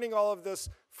they're learning all of this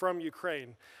from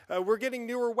Ukraine. We're getting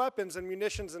newer weapons and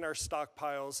munitions in our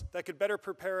stockpiles that could better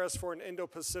prepare us for an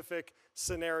Indo-Pacific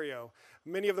scenario.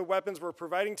 Many of the weapons we're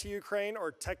providing to Ukraine are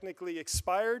technically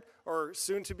expired or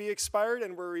soon to be expired,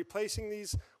 and we're replacing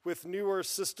these with newer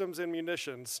systems and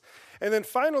munitions. And then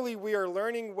finally, we are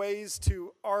learning ways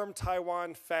to arm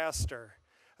Taiwan faster.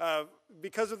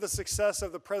 Because of the success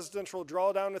of the Presidential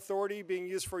Drawdown Authority being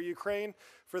used for Ukraine,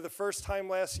 for the first time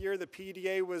last year, the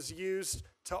PDA was used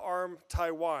to arm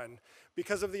Taiwan.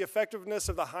 Because of the effectiveness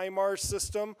of the HIMARS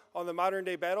system on the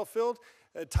modern-day battlefield,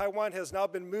 Taiwan has now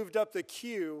been moved up the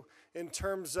queue in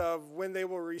terms of when they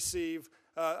will receive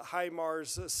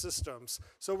HIMARS systems.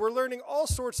 So we're learning all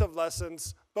sorts of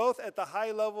lessons, both at the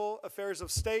high level affairs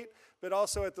of state, but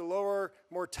also at the lower,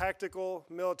 more tactical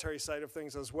military side of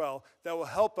things as well, that will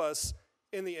help us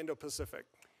in the Indo-Pacific.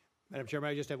 Madam Chairman,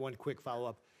 I just have one quick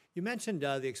follow-up. You mentioned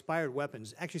the expired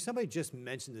weapons. Actually, somebody just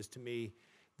mentioned this to me,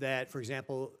 that, for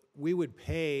example, we would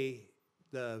pay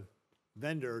the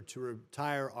vendor to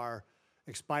retire our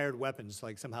expired weapons,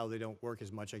 like somehow they don't work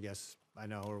as much, I guess, I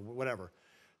know, or whatever.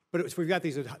 But if we've got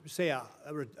these, say,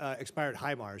 expired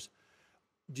HIMARS.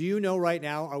 Do you know right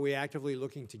now, are we actively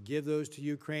looking to give those to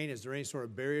Ukraine? Is there any sort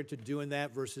of barrier to doing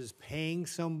that versus paying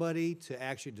somebody to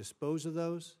actually dispose of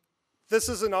those? This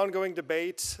is an ongoing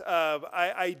debate.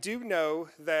 I do know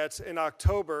that in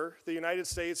October, the United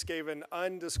States gave an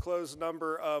undisclosed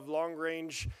number of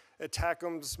long-range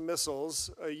ATACMS missiles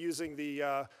using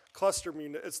the cluster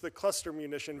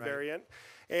munition variant.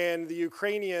 And the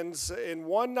Ukrainians, in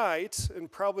one night,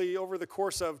 and probably over the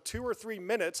course of 2 or 3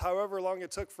 minutes, however long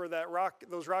it took for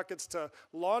those rockets to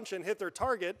launch and hit their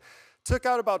target, took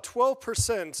out about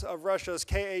 12% of Russia's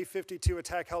Ka-52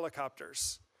 attack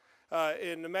helicopters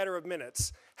in a matter of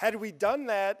minutes. Had we done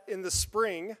that in the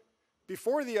spring,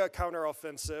 before the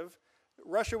counteroffensive,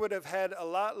 Russia would have had a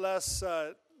lot less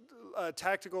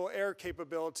tactical air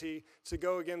capability to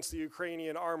go against the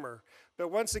Ukrainian armor.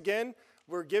 But once again,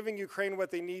 we're giving Ukraine what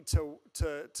they need to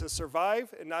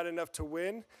survive and not enough to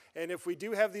win. And if we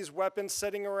do have these weapons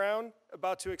sitting around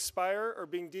about to expire or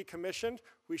being decommissioned,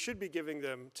 we should be giving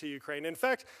them to Ukraine. In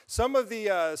fact, some of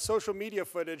the social media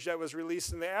footage that was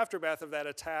released in the aftermath of that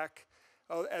attack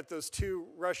at those 2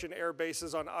 Russian air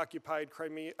bases on occupied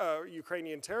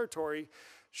Ukrainian territory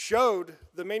showed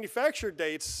the manufacture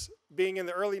dates being in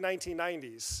the early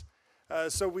 1990s.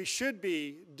 So we should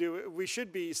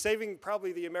be saving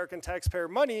probably the American taxpayer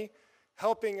money,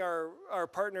 helping our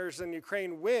partners in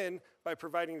Ukraine win by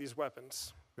providing these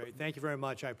weapons. Great, thank you very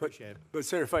much. I appreciate it. But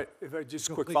Senator, if I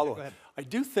just quick follow-up, I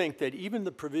do think that even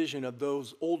the provision of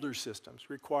those older systems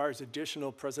requires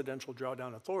additional presidential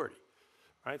drawdown authority,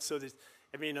 right? So this,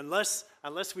 I mean, unless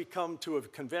we come to a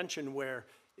convention where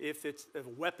if a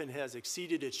weapon has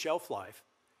exceeded its shelf life,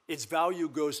 its value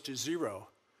goes to 0.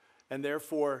 And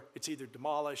therefore, it's either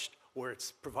demolished or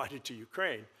it's provided to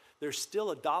Ukraine, there's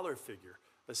still a dollar figure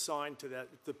assigned to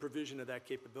the provision of that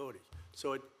capability.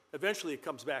 So eventually it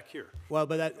comes back here. Well,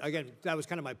 but that was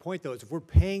kind of my point, though, is if we're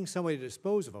paying somebody to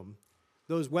dispose of them,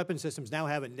 those weapon systems now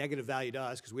have a negative value to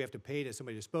us because we have to pay to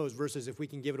somebody to dispose, versus if we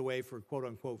can give it away for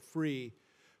quote-unquote free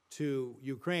to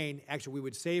Ukraine, actually we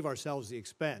would save ourselves the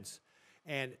expense.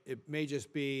 And it may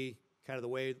just be kind of the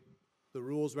way the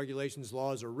rules, regulations,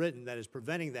 laws are written that is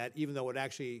preventing that, even though it would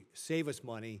actually save us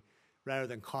money rather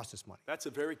than cost us money. That's a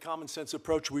very common sense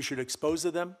approach. We should expose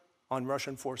to them on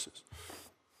Russian forces.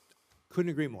 Couldn't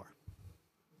agree more.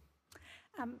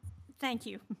 Thank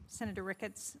you, Senator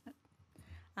Ricketts.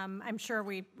 I'm sure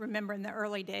we remember in the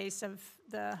early days of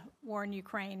the war in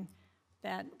Ukraine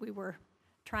that we were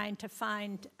trying to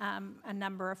find a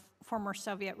number of former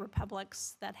Soviet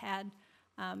republics that had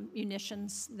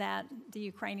munitions that the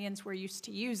Ukrainians were used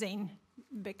to using,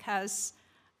 because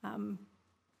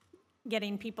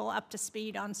getting people up to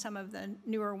speed on some of the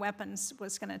newer weapons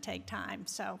was going to take time.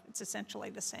 So it's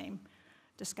essentially the same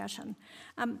discussion.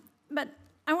 But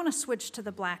I want to switch to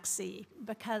the Black Sea,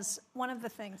 because one of the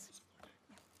things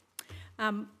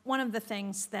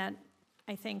that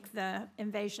I think the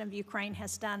invasion of Ukraine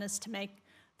has done is to make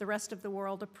the rest of the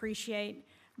world appreciate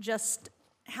just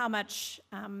how much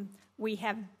we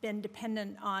have been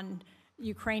dependent on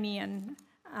Ukrainian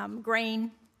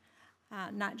grain,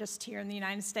 not just here in the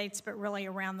United States, but really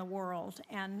around the world,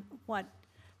 and what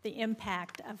the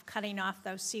impact of cutting off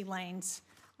those sea lanes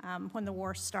when the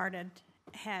war started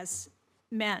has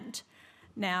meant.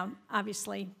 Now,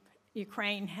 obviously,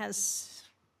 Ukraine has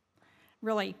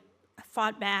really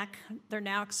fought back. They're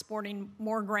now exporting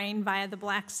more grain via the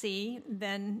Black Sea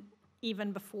than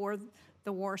even before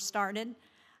the war started.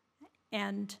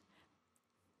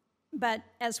 But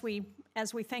as we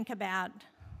think about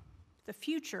the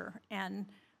future and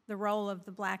the role of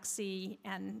the Black Sea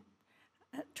and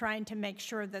trying to make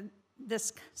sure that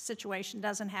this situation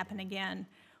doesn't happen again,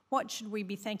 what should we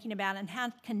be thinking about, and how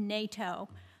can NATO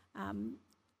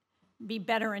be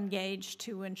better engaged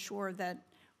to ensure that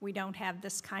we don't have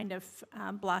this kind of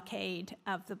blockade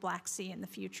of the Black Sea in the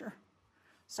future?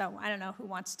 So I don't know who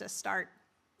wants to start.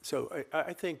 So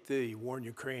I think the war in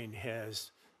Ukraine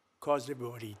has caused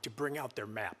everybody to bring out their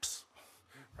maps,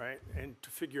 right? And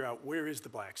to figure out where is the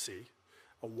Black Sea,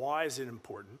 why is it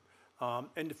important,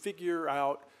 and to figure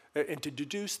out and to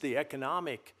deduce the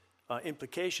economic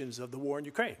implications of the war in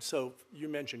Ukraine. So you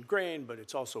mentioned grain, but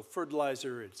it's also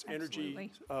fertilizer, it's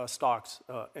Absolutely. energy stocks,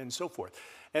 and so forth.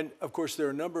 And of course, there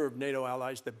are a number of NATO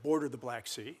allies that border the Black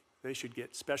Sea. They should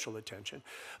get special attention.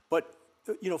 But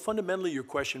fundamentally, your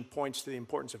question points to the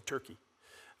importance of Turkey,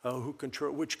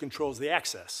 which controls the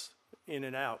access in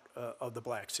and out of the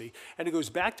Black Sea. And it goes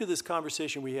back to this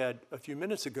conversation we had a few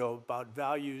minutes ago about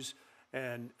values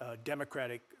and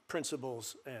democratic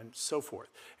principles and so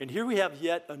forth. And here we have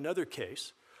yet another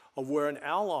case of where an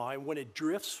ally, when it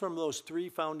drifts from those three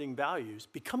founding values,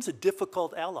 becomes a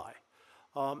difficult ally.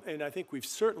 And I think we've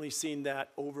certainly seen that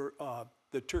over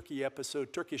the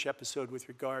Turkish episode with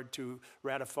regard to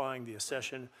ratifying the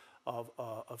accession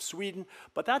of Sweden.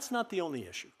 But that's not the only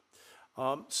issue.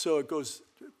 So it goes,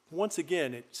 once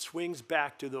again, it swings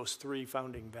back to those three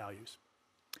founding values.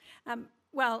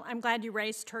 Well, I'm glad you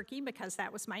raised Turkey because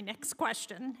that was my next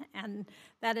question, and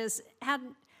that is,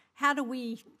 how do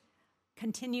we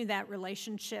continue that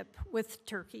relationship with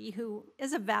Turkey, who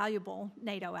is a valuable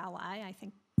NATO ally? I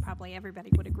think probably everybody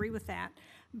would agree with that,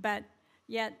 but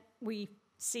yet we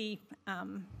see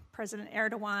President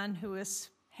Erdogan, who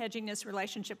is hedging his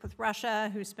relationship with Russia,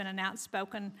 who's been an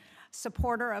outspoken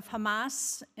supporter of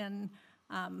Hamas in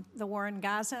the war in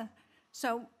Gaza.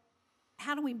 So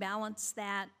how do we balance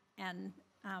that and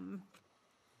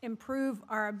improve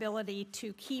our ability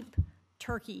to keep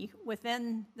Turkey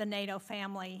within the NATO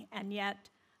family and yet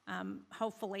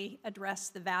hopefully address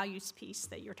the values piece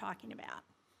that you're talking about,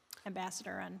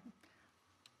 Ambassador? And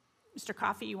Mr.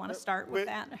 Coffey, you want to start with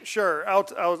that? Sure,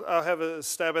 I'll have a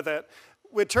stab at that.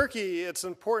 With Turkey, it's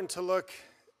important to look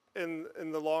in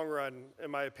the long run,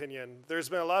 in my opinion. There's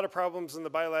been a lot of problems in the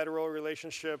bilateral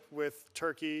relationship with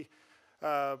Turkey,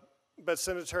 but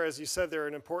Senator, as you said, they're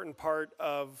an important part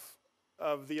of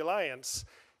the alliance.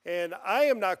 And I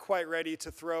am not quite ready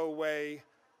to throw away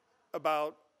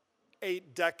about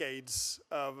 8 decades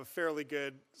of a fairly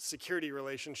good security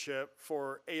relationship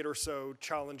for 8 or so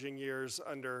challenging years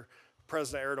under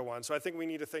President Erdogan. So I think we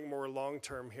need to think more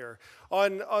long-term here.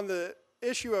 On the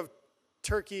issue of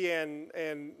Turkey and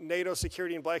NATO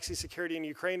security and Black Sea security in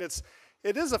Ukraine,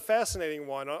 it is a fascinating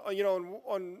one.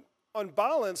 On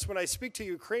balance, when I speak to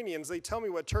Ukrainians, they tell me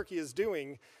what Turkey is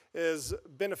doing is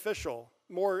beneficial,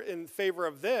 more in favor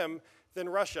of them than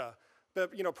Russia.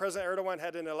 But President Erdogan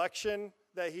had an election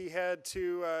that he had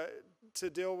to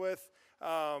deal with.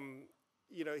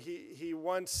 He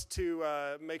wants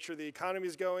to make sure the economy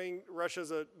is going.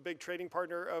 Russia's a big trading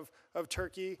partner of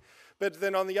Turkey. But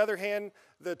then on the other hand,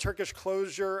 the Turkish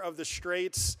closure of the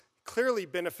straits clearly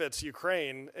benefits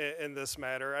Ukraine in this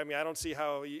matter. I mean, I don't see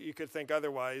how you could think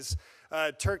otherwise.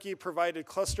 Turkey provided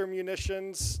cluster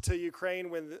munitions to Ukraine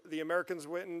when the Americans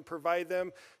wouldn't provide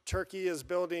them. Turkey is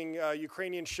building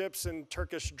Ukrainian ships in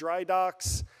Turkish dry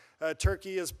docks.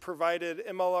 Turkey has provided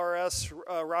MLRS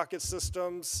rocket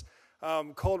systems,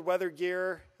 cold weather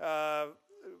gear,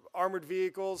 armored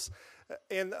vehicles,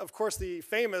 and of course the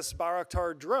famous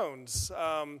Bayraktar drones.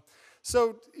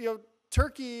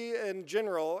 Turkey in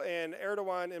general, and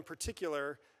Erdogan in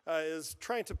particular, is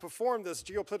trying to perform this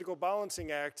geopolitical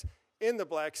balancing act in the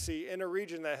Black Sea, in a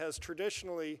region that has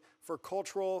traditionally, for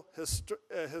cultural,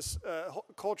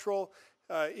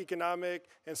 economic,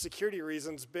 and security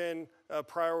reasons, been a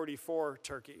priority for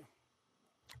Turkey.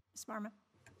 Ms. Marma?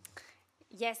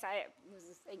 Yes, I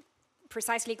was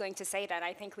precisely going to say that.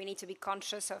 I think we need to be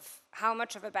conscious of how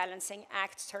much of a balancing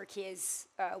act Turkey is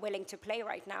willing to play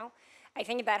right now. I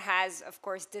think that has, of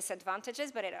course,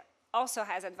 disadvantages, but it also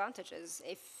has advantages.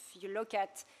 If you look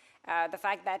at the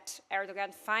fact that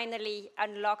Erdogan finally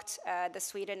unlocked the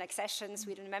Sweden accession,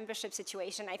 Sweden membership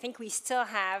situation, I think we still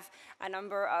have a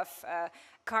number of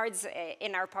cards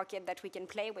in our pocket that we can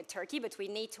play with Turkey, but we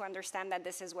need to understand that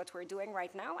this is what we're doing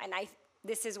right now. And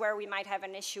this is where we might have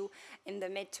an issue in the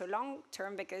mid to long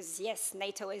term, because yes,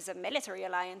 NATO is a military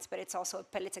alliance, but it's also a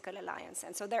political alliance.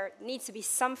 And so there needs to be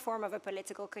some form of a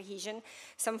political cohesion,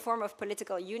 some form of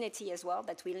political unity as well,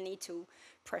 that we'll need to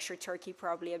pressure Turkey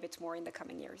probably a bit more in the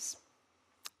coming years.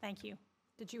 Thank you.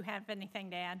 Did you have anything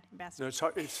to add, Ambassador?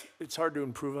 No, it's hard to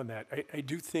improve on that. I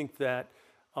do think that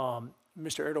Mr.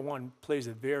 Erdogan plays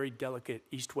a very delicate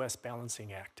East-West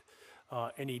balancing act,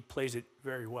 and he plays it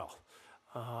very well.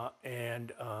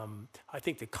 I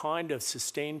think the kind of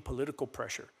sustained political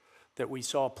pressure that we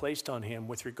saw placed on him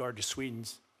with regard to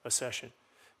Sweden's accession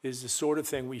is the sort of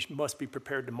thing we must be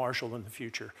prepared to marshal in the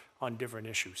future on different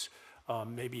issues,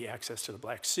 maybe access to the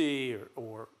Black Sea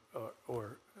or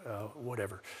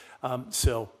whatever.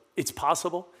 So it's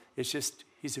possible. It's just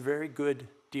he's a very good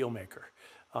deal maker,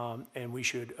 and we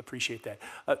should appreciate that.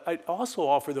 I'd also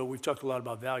offer, though, we've talked a lot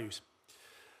about values,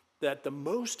 that the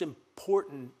most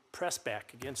important press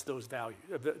back against those values,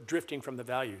 drifting from the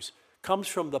values, comes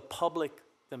from the public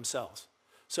themselves.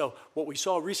 So what we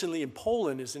saw recently in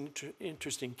Poland is an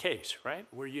interesting case, right?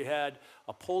 Where you had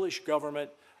a Polish government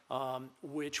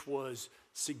which was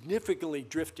significantly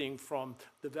drifting from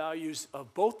the values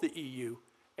of both the EU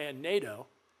and NATO,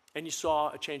 and you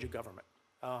saw a change of government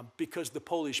because the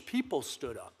Polish people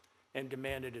stood up and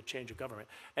demanded a change of government.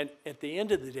 And at the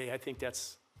end of the day, I think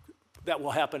that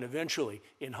will happen eventually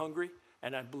in Hungary,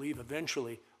 and I believe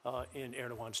eventually in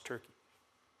Erdogan's Turkey.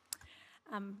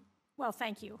 Well,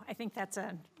 thank you. I think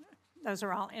those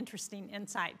are all interesting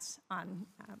insights on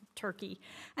Turkey.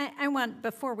 I want,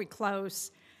 before we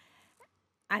close,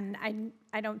 and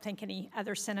I don't think any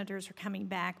other senators are coming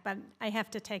back, but I have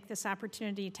to take this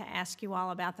opportunity to ask you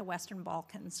all about the Western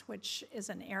Balkans, which is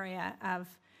an area of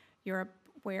Europe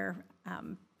where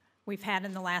we've had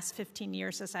in the last 15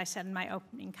 years, as I said in my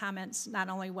opening comments, not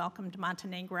only welcomed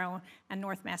Montenegro and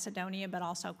North Macedonia, but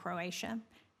also Croatia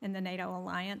in the NATO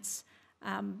alliance.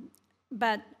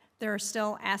 But there are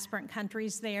still aspirant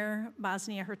countries there.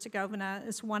 Bosnia-Herzegovina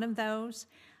is one of those.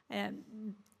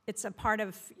 It's a part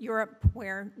of Europe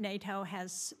where NATO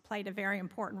has played a very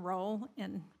important role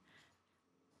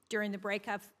during the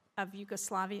breakup of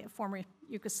Yugoslavia, former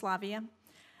Yugoslavia.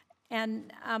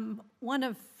 And one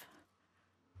of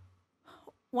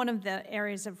the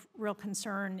areas of real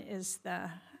concern is the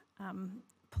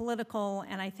political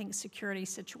and I think security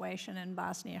situation in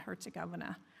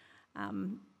Bosnia-Herzegovina.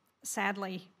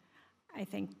 Sadly, I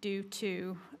think due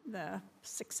to the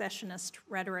secessionist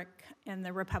rhetoric in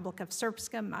the Republic of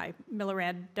Srpska by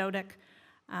Milorad Dodik,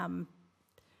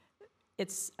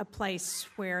 it's a place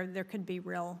where there could be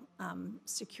real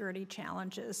security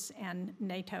challenges, and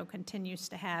NATO continues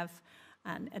to have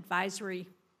an advisory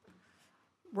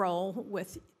role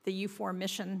with the EUFOR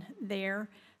mission there.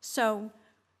 So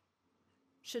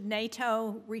should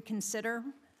NATO reconsider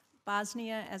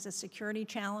Bosnia as a security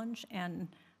challenge and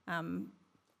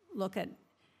look at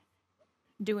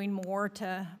doing more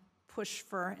to push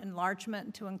for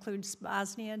enlargement to include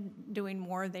Bosnia, doing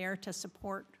more there to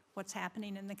support what's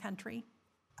happening in the country?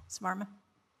 Svarma?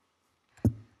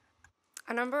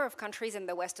 A number of countries in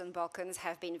the Western Balkans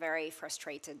have been very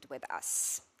frustrated with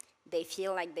us. They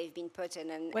feel like they've been put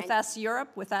in an... With us, Europe?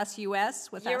 With us,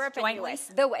 U.S.? With Europe us jointly? and US,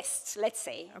 the West, let's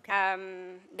say.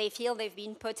 Okay. They feel they've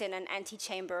been put in an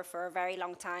antechamber for a very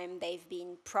long time. They've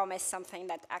been promised something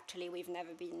that actually we've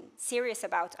never been serious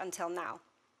about until now.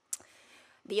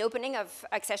 The opening of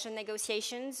accession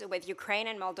negotiations with Ukraine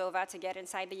and Moldova to get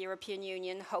inside the European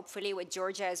Union, hopefully with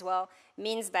Georgia as well,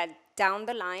 means that down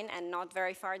the line, and not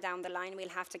very far down the line, we'll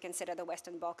have to consider the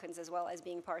Western Balkans as well as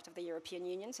being part of the European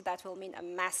Union. So that will mean a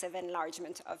massive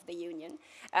enlargement of the Union.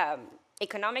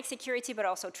 Economic security, but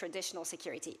also traditional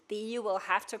security. The EU will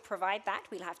have to provide that.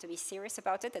 We'll have to be serious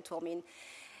about it. It will mean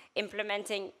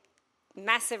implementing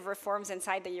massive reforms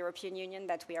inside the European Union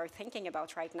that we are thinking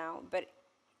about right now. But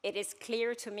it is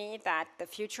clear to me that the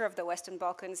future of the Western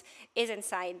Balkans is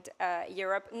inside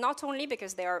Europe, not only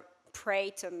because they are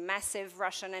prey to massive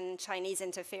Russian and Chinese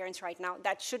interference right now.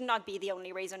 That should not be the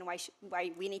only reason why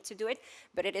we need to do it,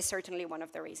 but it is certainly one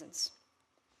of the reasons.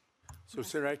 So,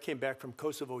 Senator, I came back from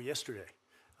Kosovo yesterday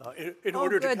in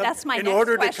order to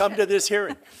come to this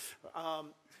hearing.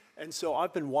 And so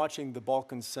I've been watching the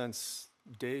Balkans since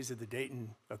days of the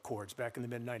Dayton Accords back in the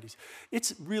mid-90s.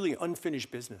 It's really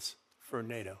unfinished business for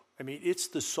NATO. I mean, it's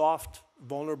the soft,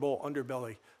 vulnerable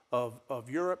underbelly of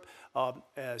Europe.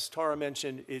 As Tara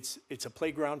mentioned, it's a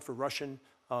playground for Russian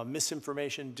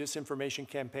misinformation, disinformation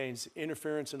campaigns,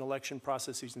 interference in election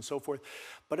processes, and so forth.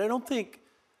 But I don't think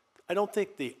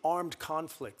the armed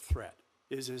conflict threat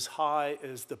is as high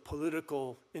as the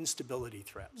political instability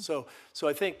threat. So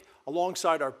I think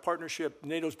alongside our partnership,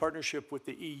 NATO's partnership with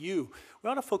the EU, we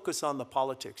ought to focus on the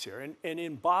politics here. And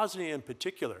in Bosnia in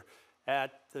particular,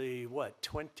 at the,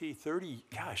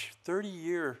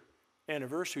 30-year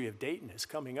anniversary of Dayton is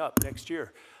coming up next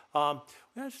year. We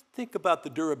have to think about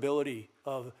the durability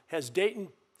of, has Dayton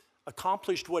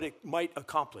accomplished what it might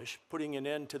accomplish, putting an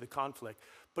end to the conflict,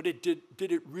 but did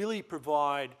it really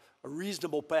provide a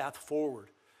reasonable path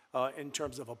forward in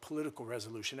terms of a political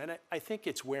resolution? And I think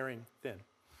it's wearing thin.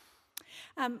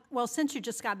 Well, since you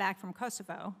just got back from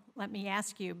Kosovo, let me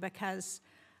ask you, because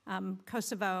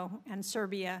Kosovo and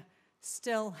Serbia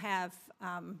still have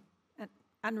an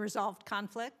unresolved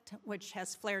conflict, which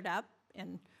has flared up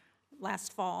in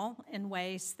last fall in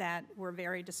ways that were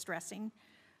very distressing.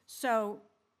 So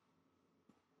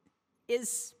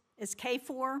is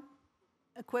KFOR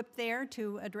equipped there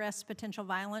to address potential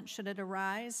violence should it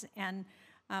arise? And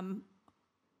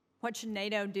what should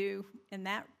NATO do in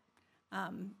that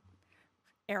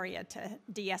area to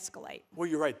de-escalate. Well,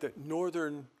 you're right. The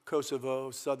northern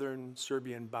Kosovo, southern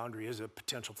Serbian boundary is a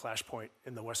potential flashpoint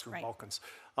in the Western Balkans.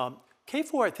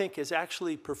 KFOR, I think, has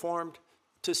actually performed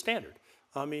to standard.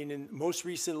 I mean, and most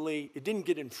recently, it didn't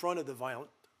get in front of the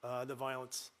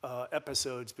violence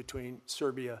episodes between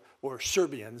Serbia or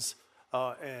Serbians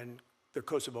and the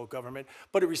Kosovo government,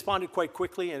 but it responded quite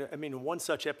quickly. And I mean, in one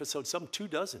such episode, some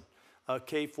 24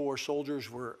 KFOR soldiers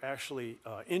were actually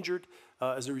injured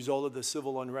as a result of the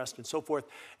civil unrest and so forth.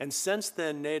 And since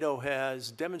then, NATO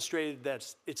has demonstrated that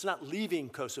it's not leaving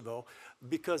Kosovo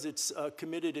because it's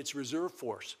committed its reserve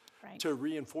force to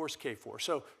reinforce KFOR.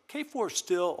 So KFOR is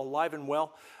still alive and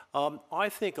well. I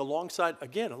think alongside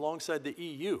the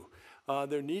EU,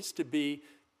 there needs to be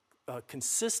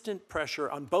consistent pressure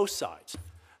on both sides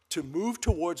to move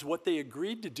towards what they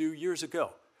agreed to do years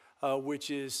ago,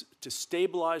 which is to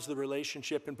stabilize the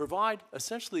relationship and provide,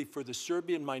 essentially for the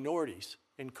Serbian minorities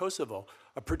in Kosovo,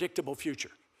 a predictable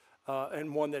future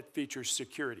and one that features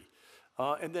security.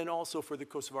 And then also for the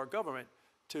Kosovar government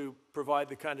to provide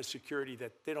the kind of security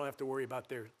that they don't have to worry about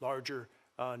their larger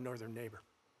northern neighbor.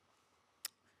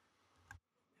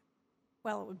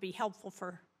 Well, it would be helpful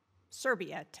for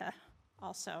Serbia to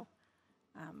also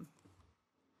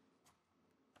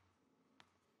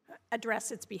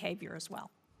address its behavior as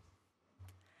well.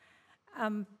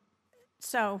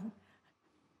 So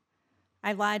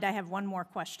I lied, I have one more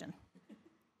question,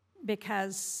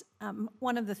 because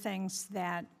one of the things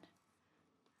that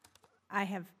I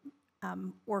have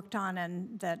worked on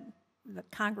and that the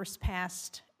Congress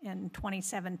passed in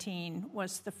 2017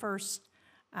 was the first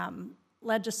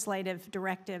legislative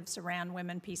directives around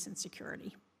women, peace, and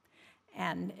security.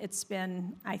 And it's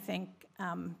been, I think,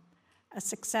 a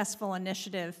successful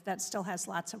initiative that still has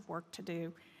lots of work to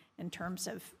do in terms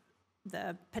of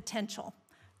the potential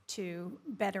to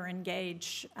better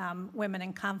engage women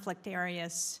in conflict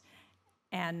areas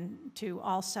and to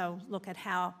also look at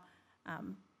how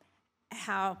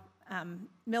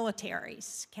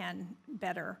militaries can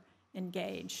better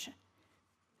engage.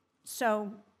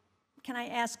 So can I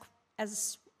ask,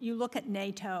 as you look at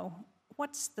NATO,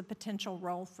 what's the potential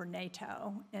role for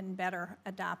NATO in better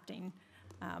adopting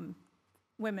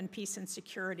women, peace, and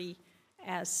security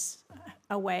as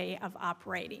a way of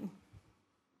operating?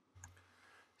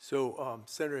 So,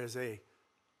 Senator, as a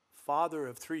father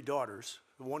of 3 daughters,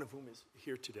 one of whom is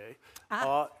here today,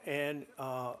 and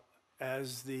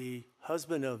as the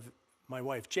husband of my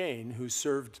wife, Jane, who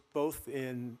served both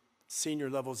in senior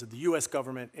levels of the U.S.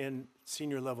 government and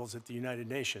senior levels at the United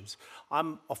Nations,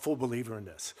 I'm a full believer in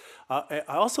this. I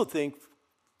also think,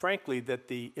 frankly, that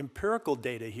the empirical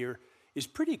data here is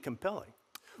pretty compelling.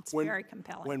 It's very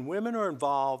compelling. When women are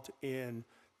involved in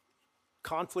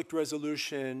conflict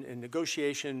resolution and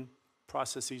negotiation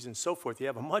processes and so forth, you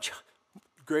have a much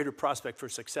greater prospect for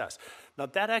success. Now,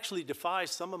 that actually defies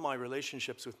some of my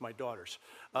relationships with my daughters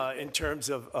in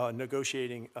terms of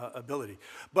negotiating ability.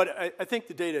 But I think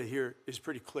the data here is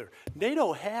pretty clear.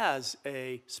 NATO has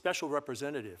a special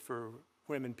representative for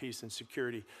women, peace, and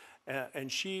security,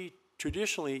 and she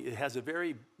traditionally has a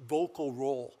very vocal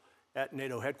role at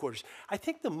NATO headquarters. I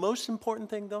think the most important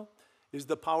thing, though, is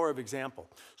the power of example.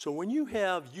 So when you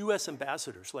have U.S.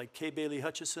 ambassadors like Kay Bailey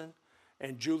Hutchison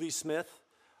and Julie Smith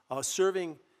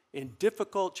serving in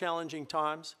difficult, challenging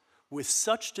times with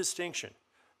such distinction,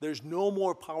 there's no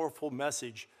more powerful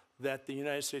message that the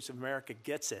United States of America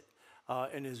gets it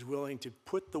and is willing to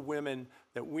put the women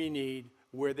that we need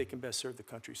where they can best serve the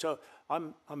country. So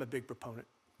I'm a big proponent.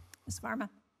 Ms. Varma?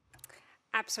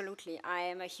 Absolutely. I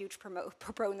am a huge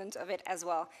proponent of it as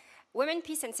well. Women,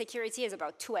 peace, and security is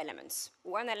about 2 elements.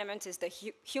 One element is the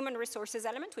human resources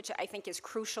element, which I think is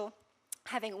crucial.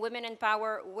 Having women in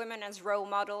power, women as role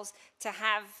models, to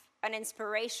have an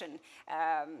inspiration.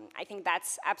 I think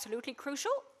that's absolutely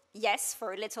crucial. Yes,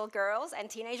 for little girls and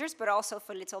teenagers, but also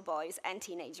for little boys and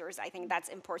teenagers. I think that's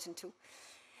important too.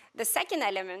 The second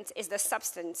element is the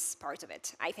substance part of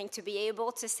it. I think to be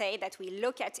able to say that we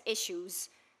look at issues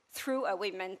through a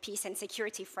women, peace, and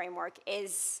security framework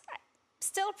is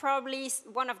still probably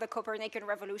one of the Copernican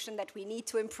revolution that we need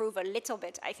to improve a little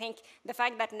bit. I think the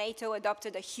fact that NATO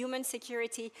adopted a human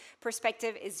security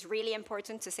perspective is really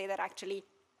important to say that actually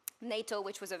NATO,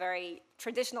 which was a very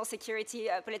traditional security,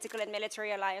 political and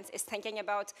military alliance, is thinking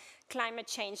about climate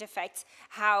change effects,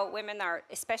 how women are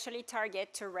especially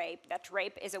targeted to rape, that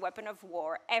rape is a weapon of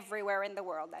war everywhere in the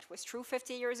world. That was true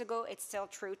 50 years ago, it's still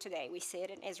true today. We see it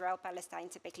in Israel, Palestine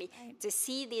typically. Right. To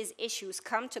see these issues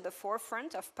come to the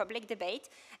forefront of public debate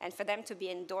and for them to be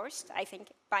endorsed, I think,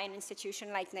 by an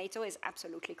institution like NATO is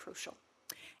absolutely crucial.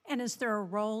 And is there a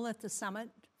role at the summit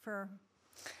for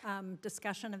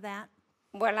discussion of that?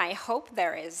 Well, I hope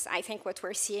there is. I think what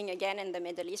we're seeing again in the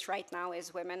Middle East right now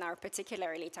is women are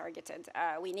particularly targeted.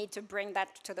 We need to bring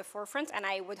that to the forefront, and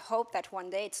I would hope that one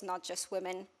day it's not just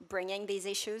women bringing these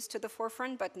issues to the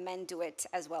forefront, but men do it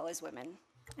as well as women.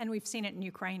 And we've seen it in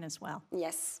Ukraine as well.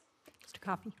 Yes. Mr.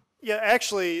 Coffey. Yeah,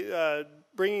 actually,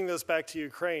 bringing this back to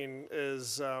Ukraine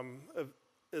is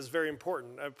very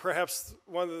important. Perhaps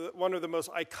one of the most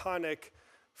iconic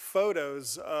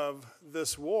photos of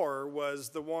this war was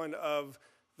the one of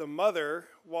the mother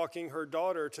walking her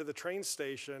daughter to the train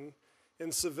station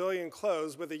in civilian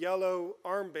clothes with a yellow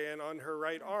armband on her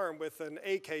right arm with an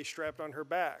AK strapped on her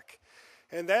back.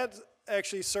 And that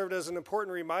actually served as an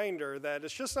important reminder that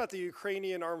it's just not the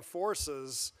Ukrainian armed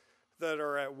forces that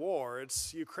are at war,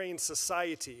 it's Ukraine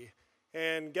society.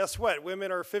 And guess what?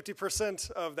 Women are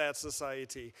 50% of that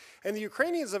society. And the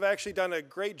Ukrainians have actually done a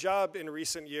great job in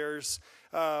recent years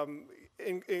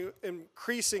in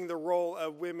increasing the role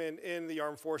of women in the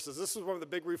armed forces. This was one of the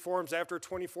big reforms after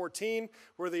 2014,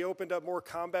 where they opened up more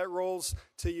combat roles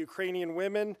to Ukrainian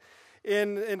women.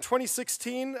 In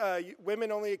 2016, women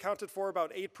only accounted for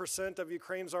about 8% of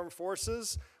Ukraine's armed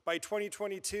forces. By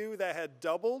 2022, that had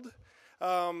doubled.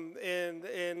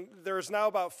 And there's now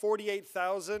about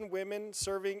 48,000 women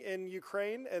serving in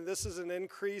Ukraine, and this is an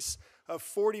increase of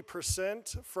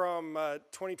 40% from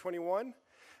 2021.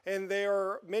 And they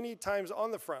are many times on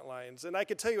the front lines. And I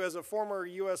can tell you, as a former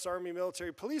U.S. Army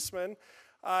military policeman,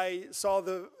 I saw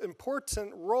the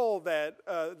important role that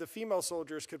the female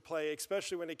soldiers could play,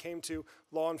 especially when it came to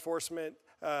law enforcement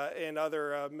and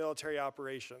other military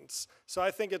operations. So I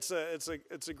think it's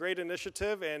a great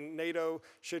initiative, and NATO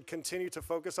should continue to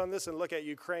focus on this and look at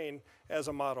Ukraine as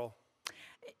a model.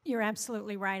 You're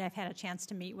absolutely right. I've had a chance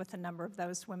to meet with a number of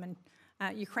those women,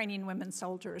 Ukrainian women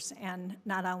soldiers, and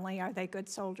not only are they good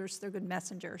soldiers, they're good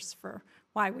messengers for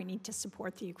why we need to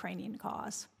support the Ukrainian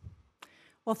cause.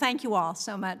 Well, thank you all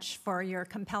so much for your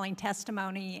compelling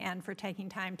testimony and for taking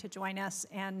time to join us,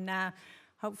 and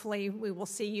hopefully we will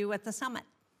see you at the summit.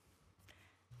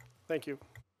 Thank you.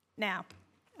 Now,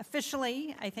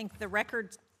 officially, I think the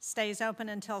record stays open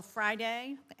until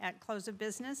Friday at close of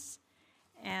business,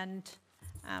 and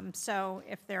so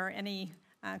if there are any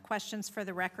questions for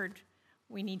the record,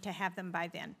 we need to have them by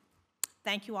then.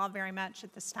 Thank you all very much.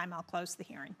 At this time, I'll close the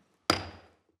hearing.